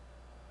add,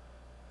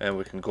 and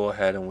we can go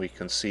ahead and we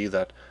can see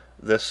that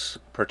this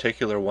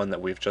particular one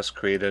that we've just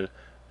created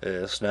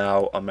is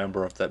now a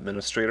member of the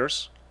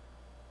administrators.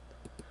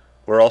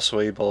 We're also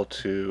able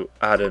to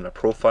add in a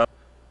profile,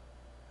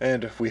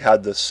 and if we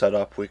had this set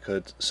up we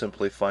could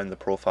simply find the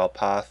profile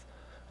path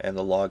and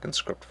the login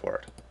script for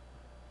it.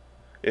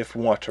 If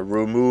we want to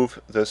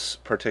remove this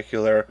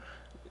particular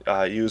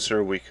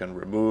user, we can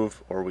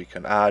remove or we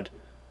can add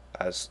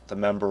as the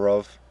member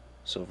of.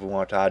 So if we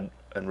want to add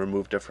and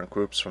remove different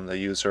groups from the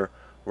user,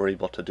 we're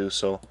able to do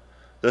so.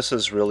 This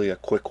is really a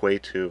quick way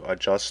to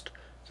adjust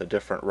the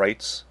different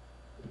rights.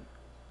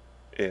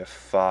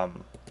 If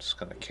I'm just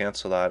going to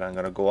cancel that, I'm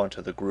going to go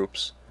onto the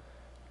groups,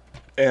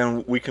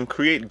 and we can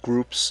create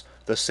groups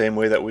the same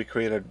way that we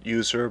create a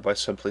user by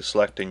simply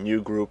selecting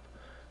new group.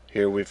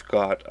 Here we've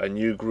got a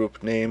new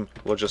group name.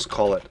 We'll just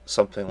call it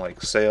something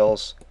like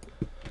sales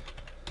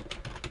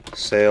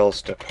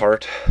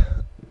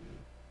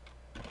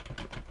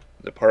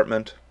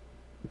department,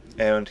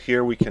 and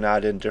here we can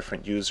add in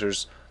different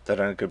users that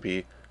are going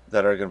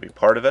to be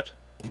part of it.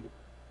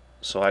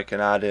 So I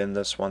can add in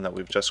this one that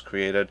we've just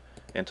created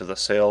into the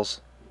sales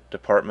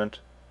department,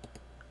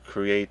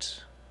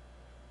 create,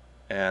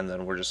 and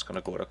then we're just going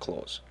to go to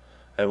close,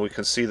 and we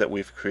can see that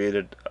we've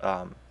created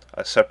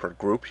a separate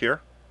group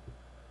here.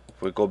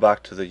 If we go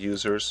back to the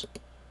users,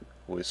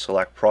 we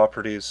select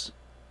properties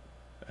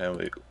and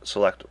we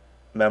select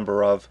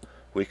member of,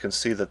 we can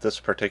see that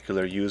this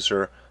particular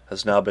user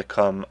has now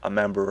become a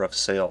member of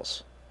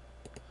sales.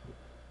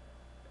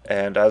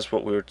 And as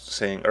what we were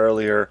saying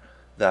earlier,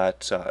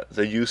 that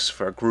the use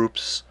for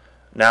groups,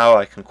 now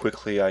I can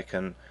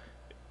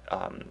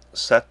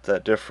set the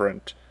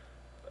different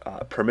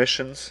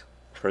permissions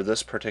for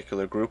this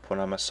particular group when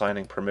I'm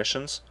assigning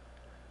permissions,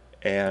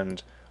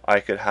 and I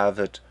could have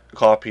it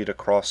copied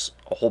across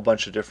a whole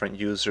bunch of different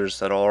users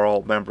that are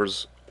all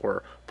members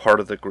or part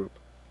of the group.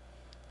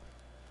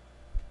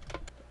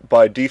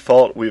 By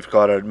default, we've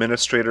got an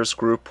administrators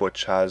group,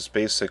 which has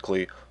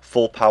basically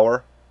full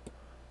power.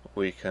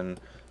 We can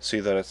see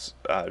that it's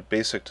a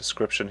basic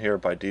description here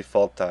by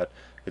default that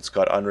it's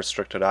got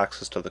unrestricted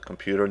access to the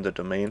computer and the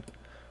domain.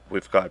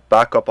 We've got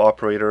backup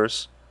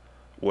operators,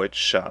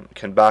 which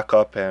can back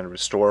up and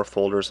restore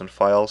folders and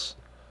files.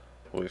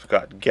 We've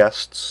got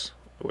guests,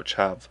 which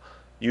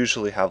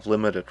usually have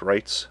limited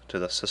rights to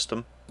the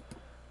system.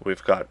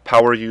 We've got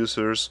power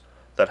users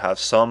that have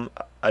some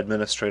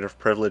administrative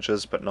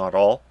privileges but not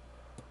all.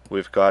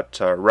 We've got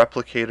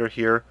replicator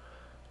here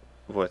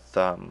with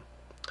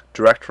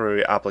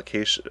directory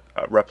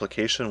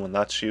replication when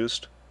that's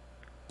used.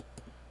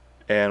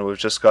 And we've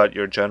just got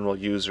your general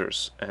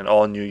users, and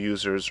all new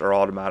users are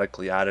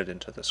automatically added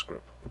into this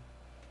group.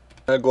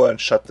 I'm going to go ahead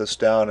and shut this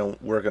down, and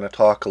we're going to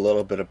talk a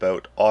little bit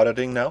about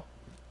auditing now.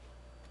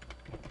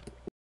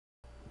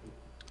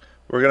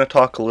 We're going to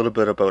talk a little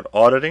bit about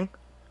auditing.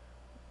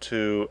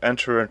 To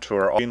enter into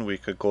our auditing, we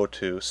could go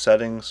to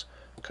Settings,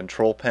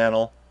 Control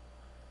Panel,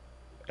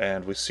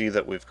 and we see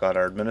that we've got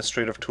our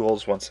administrative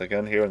tools once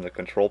again here in the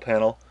Control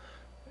Panel,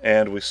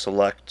 and we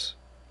select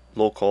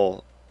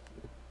local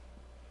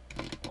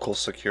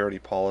security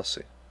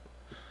policy.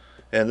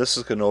 And this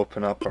is going to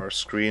open up our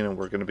screen, and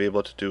we're going to be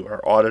able to do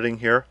our auditing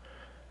here.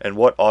 And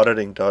what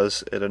auditing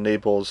does, it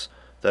enables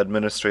the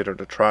administrator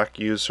to track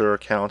user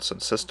accounts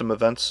and system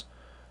events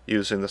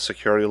using the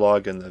security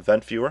log in the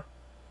event viewer.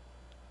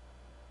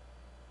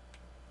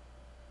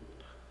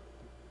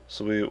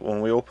 So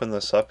when we open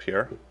this up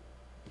here,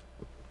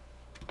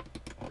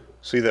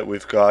 see that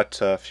we've got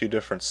a few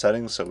different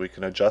settings that we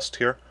can adjust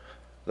here.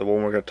 The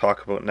one we're going to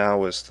talk about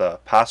now is the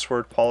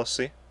password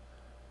policy.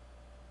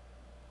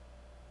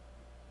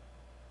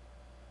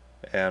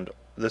 And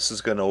this is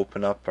going to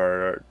open up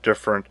our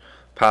different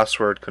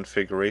password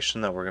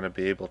configuration that we're going to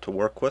be able to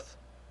work with.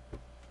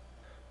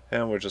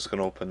 And we're just going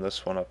to open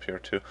this one up here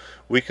too.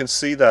 We can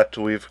see that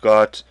we've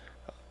got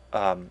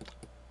a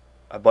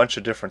bunch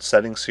of different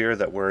settings here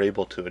that we're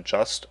able to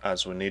adjust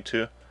as we need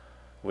to.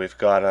 We've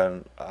got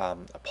a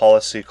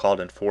policy called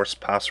Enforce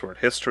Password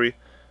History,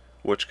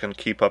 which can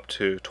keep up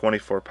to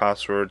 24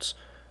 passwords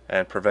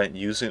and prevent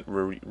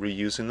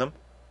reusing them.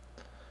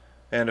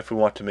 And if we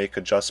want to make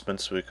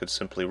adjustments, we could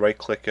simply right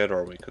click it,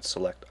 or we could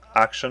select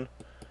Action,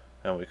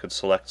 and we could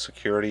select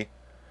Security.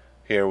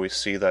 Here we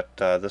see that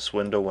this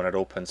window, when it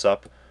opens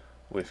up,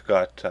 we've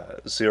got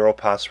 0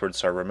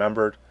 passwords are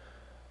remembered,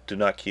 do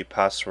not keep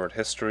password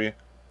history,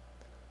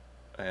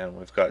 and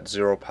we've got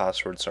 0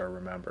 passwords are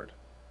remembered.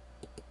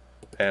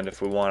 And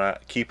if we want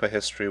to keep a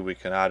history, we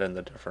can add in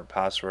the different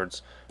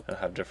passwords and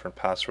have different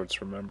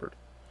passwords remembered.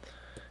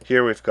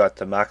 Here we've got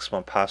the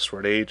maximum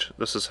password age.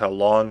 This is how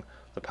long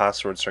the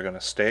passwords are going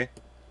to stay.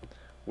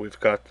 We've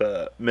got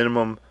the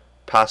minimum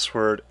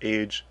password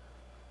age,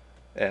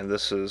 and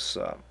this is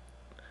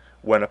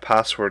when a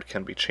password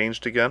can be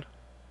changed again.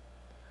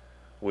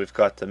 We've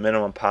got the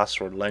minimum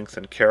password length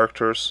in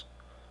characters,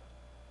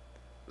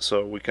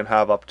 so we can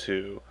have up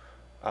to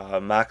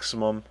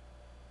maximum.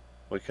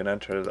 We can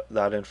enter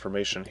that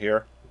information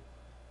here,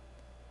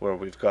 where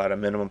we've got a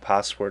minimum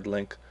password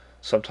length.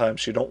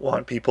 Sometimes you don't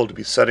want people to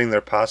be setting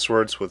their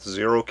passwords with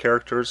 0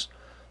 characters,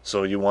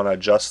 so you want to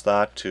adjust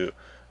that to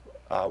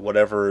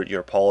whatever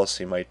your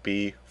policy might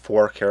be,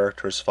 4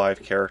 characters,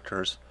 5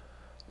 characters,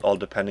 all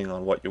depending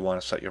on what you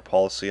want to set your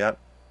policy at.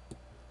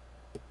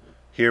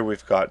 Here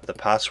we've got the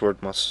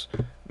password must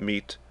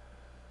meet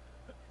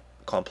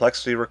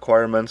complexity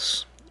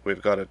requirements.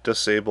 We've got it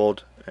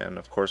disabled, and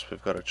of course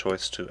we've got a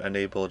choice to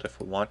enable it if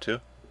we want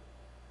to.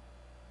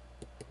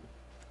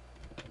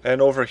 And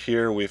over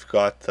here we've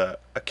got the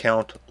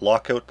account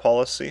lockout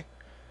policy,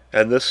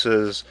 and this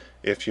is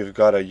if you've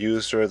got a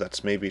user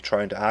that's maybe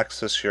trying to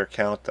access your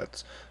account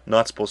that's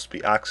not supposed to be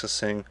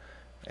accessing,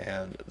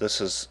 and this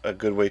is a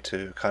good way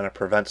to kind of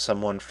prevent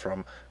someone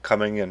from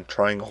coming and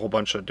trying a whole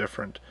bunch of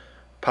different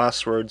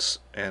passwords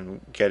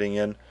and getting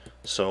in.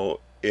 So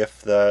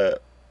if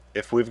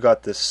we've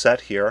got this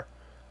set here,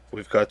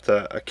 we've got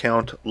the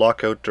account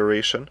lockout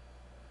duration,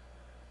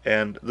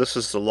 and this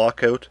is the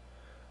lockout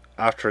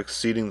after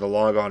exceeding the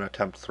logon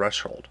attempt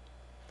threshold.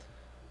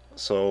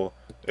 So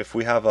if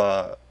we have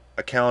a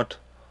account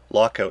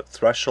lockout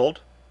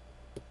threshold,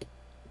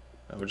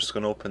 and we're just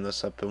going to open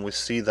this up, and we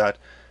see that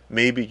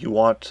maybe you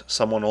want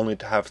someone only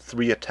to have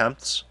 3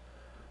 attempts,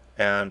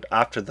 and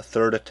after the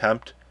 3rd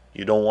attempt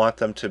you don't want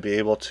them to be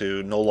able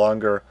to no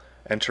longer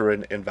enter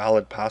in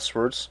invalid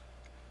passwords,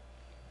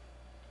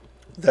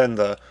 then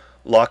the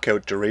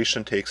lockout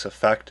duration takes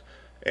effect,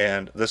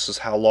 and this is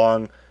how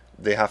long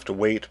they have to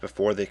wait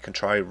before they can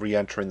try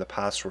re-entering the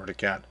password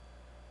again.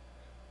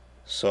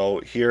 So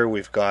here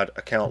we've got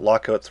account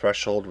lockout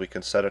threshold. We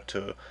can set it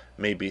to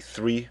maybe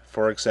 3,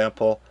 for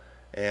example,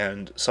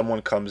 and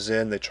someone comes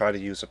in, they try to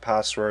use a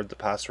password, the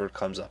password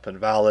comes up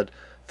invalid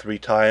 3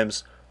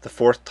 times. The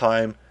 4th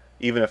time,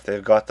 even if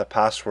they've got the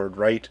password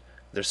right,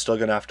 they're still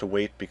going to have to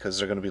wait because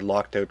they're going to be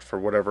locked out for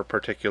whatever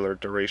particular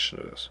duration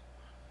it is.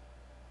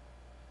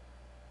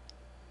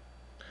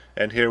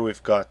 And here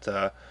we've got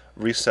the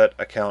reset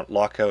account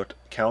lockout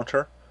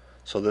counter.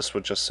 So this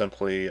would just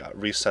simply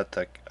reset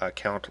the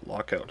account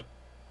lockout.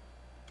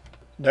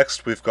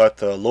 Next we've got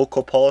the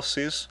local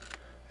policies,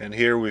 and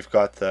here we've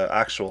got the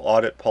actual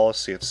audit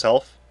policy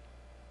itself.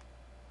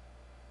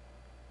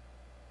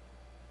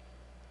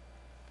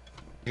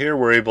 Here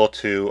we're able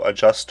to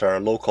adjust our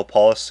local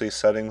policy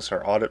settings,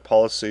 our audit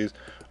policies,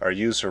 our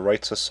user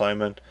rights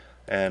assignment,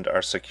 and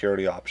our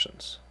security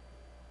options.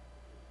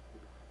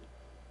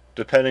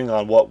 Depending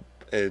on what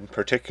in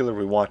particular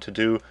we want to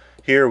do,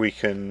 here we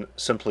can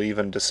simply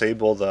even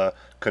disable the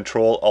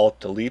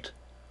Control-Alt-Delete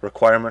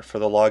requirement for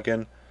the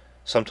login.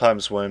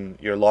 Sometimes when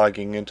you're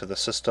logging into the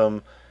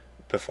system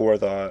before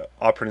the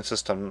operating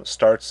system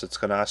starts, it's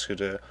going to ask you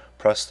to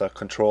press the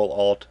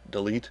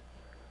Control-Alt-Delete.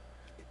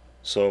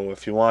 So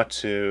if you want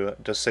to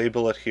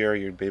disable it here,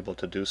 you'd be able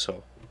to do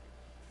so.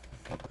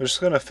 I'm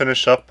just going to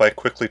finish up by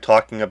quickly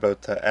talking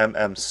about the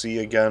MMC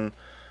again,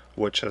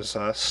 which is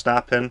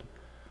Snap-in.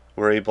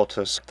 We're able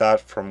to set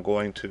that from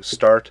going to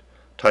Start,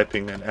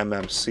 typing in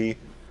MMC,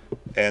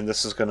 and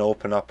this is going to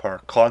open up our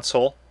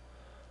console.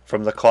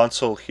 From the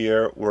console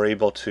here, we're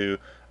able to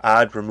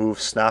add, remove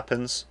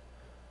snap-ins,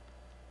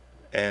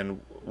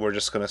 and we're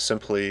just going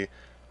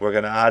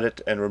to add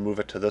it and remove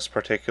it to this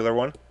particular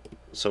one.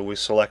 So we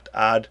select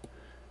Add,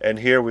 and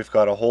here we've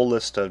got a whole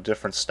list of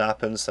different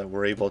snap-ins that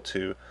we're able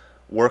to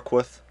work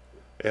with.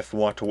 If we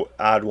want to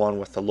add one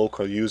with the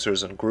local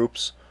users and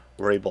groups,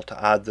 we're able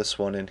to add this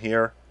one in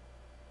here.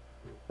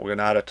 We're going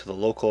to add it to the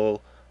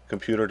local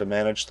computer to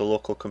manage the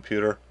local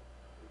computer.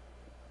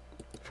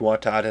 If we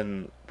want to add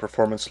in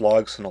performance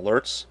logs and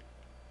alerts,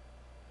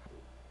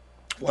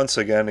 once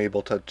again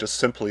able to just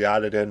simply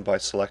add it in by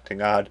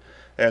selecting add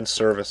and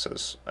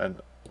services,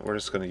 and we're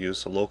just going to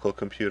use the local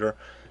computer.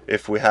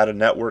 If we had a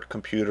network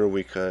computer,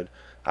 we could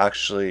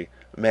actually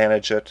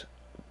manage it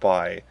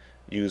by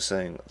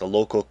using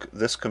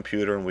this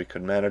computer, and we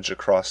could manage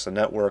across the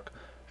network,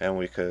 and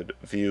we could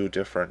view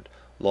different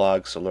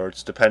logs,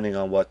 alerts, depending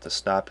on what the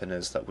snap-in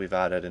is that we've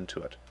added into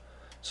it.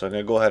 So I'm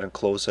going to go ahead and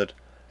close it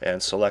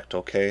and select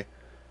OK,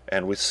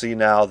 and we see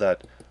now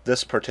that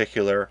this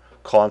particular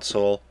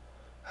console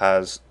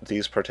has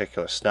these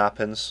particular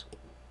snap-ins,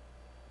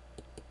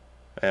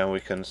 and we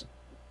can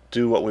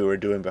do what we were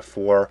doing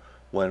before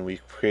when we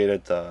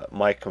created the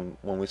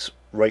when we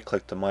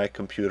right-clicked the My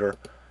Computer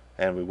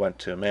and we went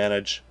to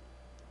Manage.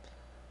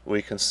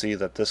 We can see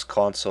that this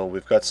console,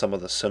 we've got some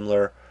of the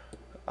similar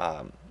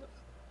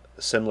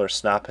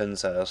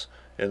snap-ins as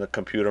in the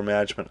computer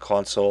management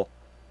console.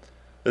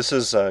 This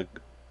is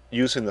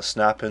using the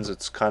snap-ins.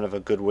 It's kind of a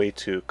good way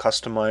to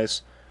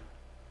customize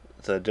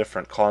the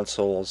different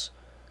consoles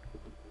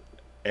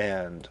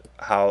and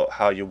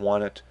how you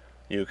want it.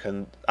 You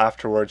can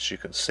afterwards you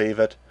can save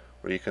it,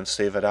 or you can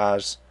save it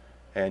as,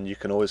 and you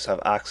can always have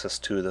access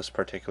to this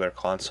particular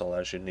console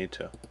as you need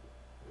to.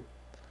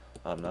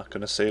 I'm not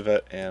going to save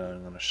it, and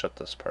I'm going to shut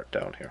this part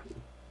down here.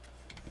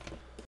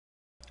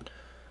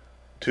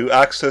 To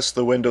access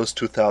the Windows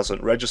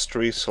 2000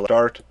 registry, select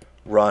Start,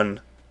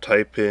 Run,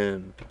 type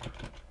in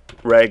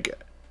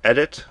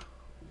regedit,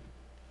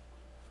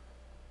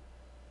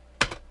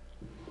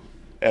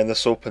 and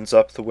this opens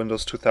up the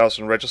Windows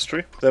 2000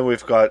 registry. Then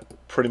we've got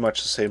pretty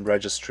much the same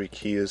registry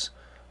keys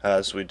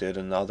as we did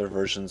in the other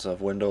versions of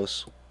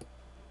Windows.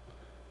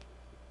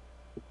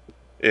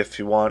 If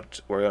you want,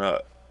 we're going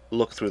to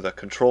look through the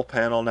control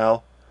panel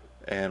now,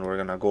 and we're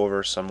going to go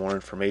over some more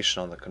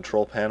information on the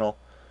control panel.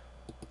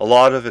 A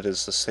lot of it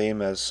is the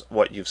same as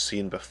what you've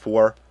seen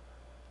before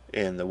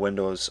in the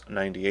Windows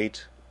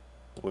 98.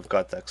 We've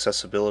got the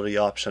accessibility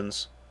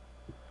options,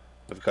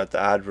 we've got the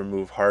add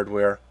remove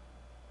hardware,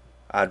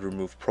 add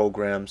remove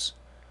programs,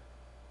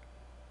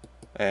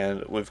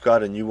 and we've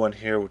got a new one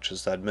here, which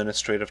is the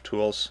administrative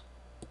tools.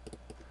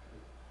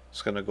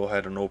 Just going to go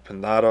ahead and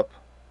open that up,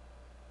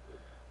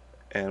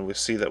 and we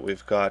see that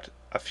we've got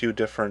a few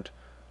different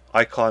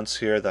icons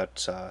here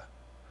that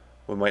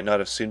we might not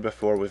have seen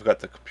before. We've got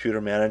the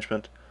computer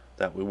management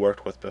that we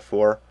worked with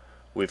before.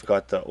 We've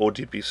got the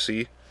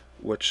ODBC,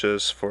 which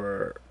is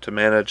to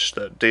manage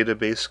the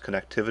database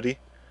connectivity.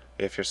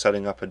 If you're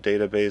setting up a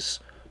database,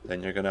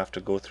 then you're going to have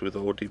to go through the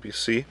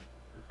ODBC.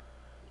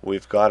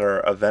 We've got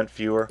our event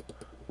viewer,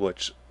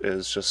 which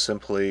is just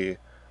simply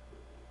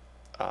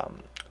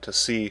to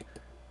see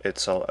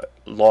its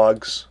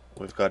logs.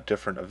 We've got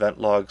different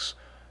event logs,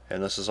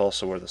 and this is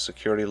also where the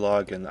security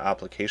log and the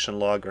application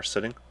log are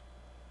sitting.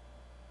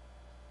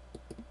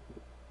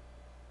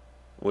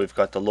 We've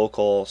got the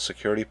local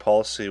security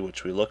policy,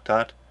 which we looked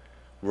at.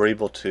 We're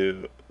able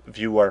to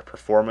view our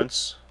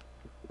performance,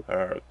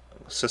 our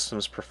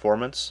system's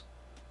performance,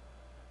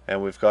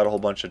 and we've got a whole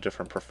bunch of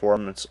different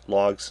performance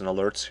logs and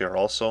alerts here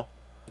also.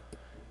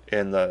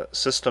 In the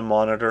system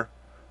monitor,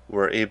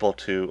 we're able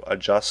to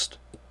adjust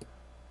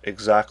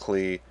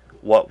exactly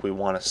what we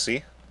want to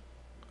see.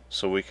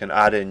 So we can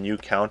add in new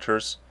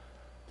counters,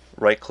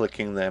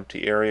 right-clicking the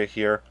empty area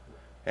here,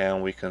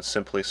 and we can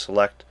simply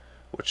select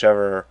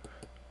whichever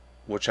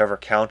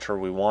counter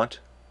we want.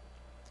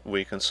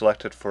 We can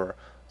select it for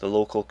the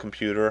local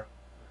computer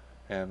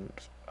and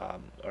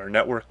our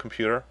network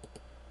computer.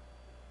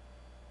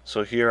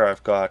 So here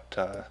I've got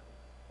a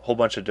whole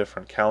bunch of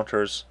different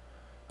counters.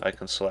 I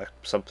can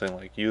select something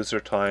like user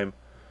time.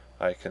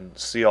 I can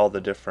see all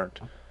the different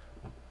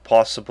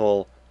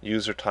possible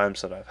user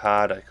times that I've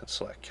had. I can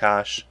select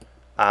cache,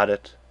 add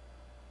it,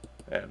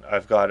 and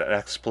I've got an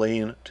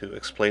explain to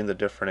explain the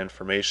different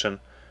information.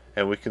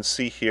 And we can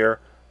see here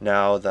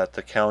now that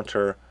the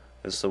counter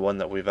is the one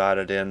that we've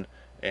added in,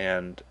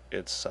 and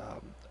it's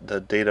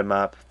the data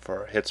map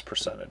for hits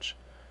percentage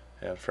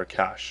and for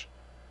cache.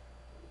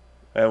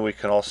 And we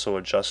can also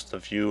adjust the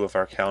view of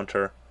our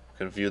counter. We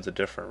can view the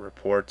different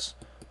reports,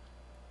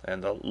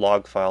 and the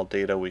log file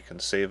data we can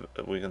save.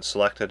 We can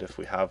select it if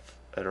we have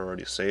it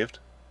already saved.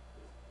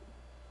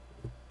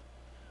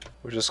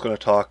 We're just going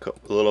to talk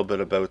a little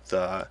bit about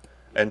the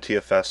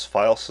NTFS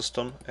file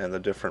system and the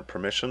different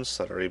permissions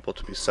that are able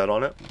to be set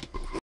on it.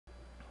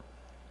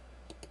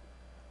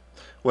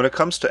 When it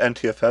comes to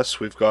NTFS,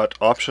 we've got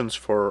options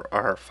for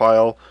our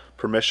file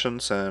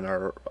permissions and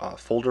our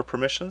folder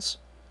permissions.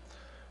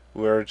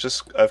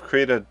 I've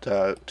created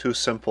two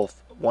simple,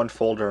 one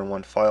folder and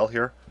one file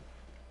here.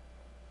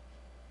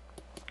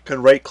 You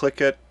can right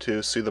click it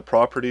to see the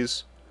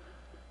properties,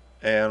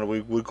 and we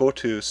would go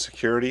to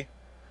security,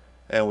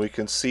 and we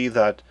can see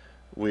that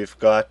we've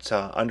got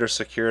under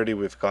security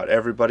we've got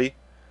everybody,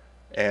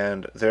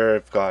 and there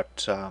we've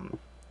got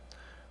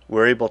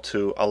we're able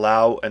to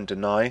allow and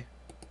deny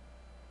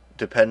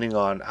depending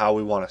on how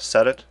we want to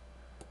set it.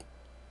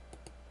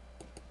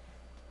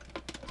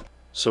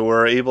 So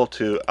we're able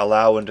to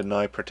allow and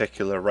deny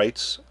particular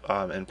rights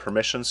and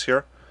permissions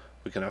here.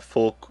 We can have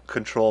full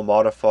control,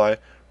 modify,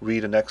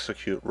 read and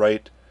execute,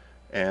 write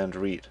and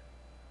read.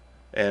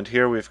 And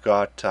here we've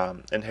got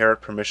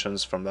inherit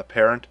permissions from the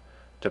parent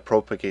to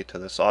propagate to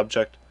this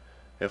object.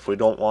 If we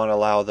don't want to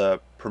allow the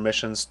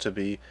permissions to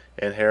be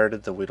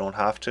inherited, then we don't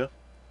have to.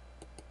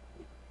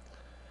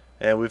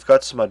 And we've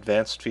got some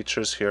advanced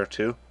features here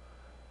too,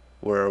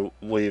 where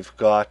we've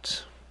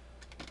got,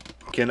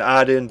 can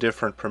add in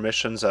different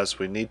permissions as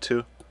we need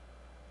to.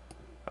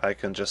 I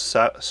can just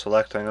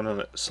select, I'm going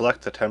to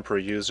select the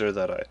temporary user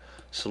that I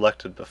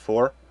selected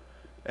before,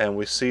 and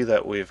we see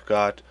that we've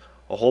got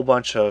a whole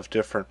bunch of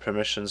different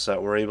permissions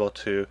that we're able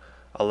to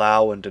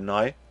allow and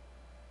deny,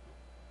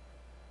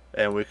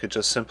 and we could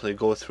just simply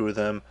go through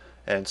them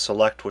and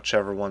select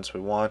whichever ones we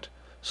want,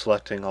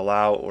 selecting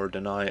allow or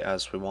deny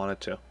as we wanted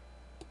to.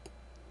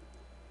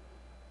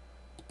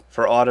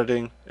 For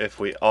auditing, if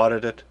we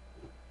audit it,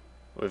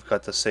 we've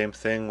got the same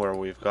thing where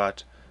we've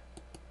got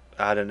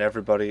add in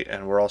everybody,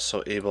 and we're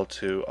also able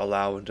to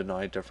allow and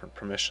deny different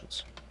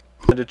permissions.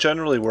 And it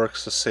generally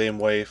works the same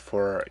way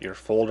for your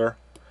folder.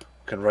 You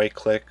can right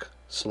click,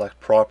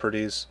 select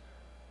properties,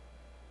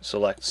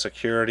 select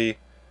security,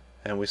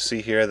 and we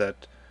see here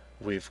that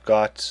we've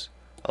got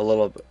a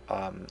little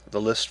the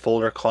list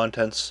folder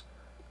contents,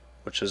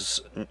 which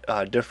is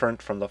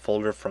different from the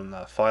folder from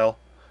the file.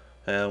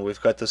 And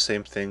we've got the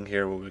same thing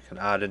here where we can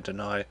add and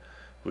deny,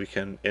 we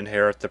can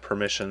inherit the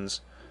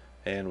permissions,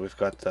 and we've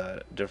got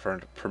the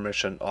different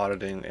permission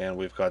auditing, and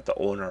we've got the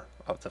owner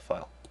of the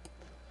file.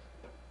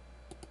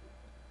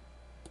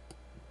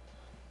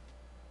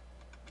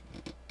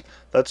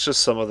 That's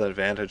just some of the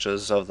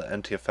advantages of the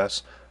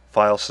NTFS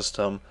file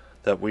system,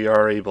 that we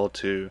are able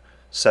to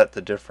set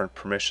the different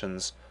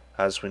permissions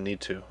as we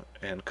need to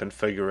and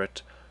configure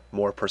it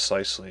more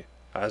precisely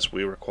as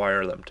we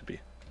require them to be.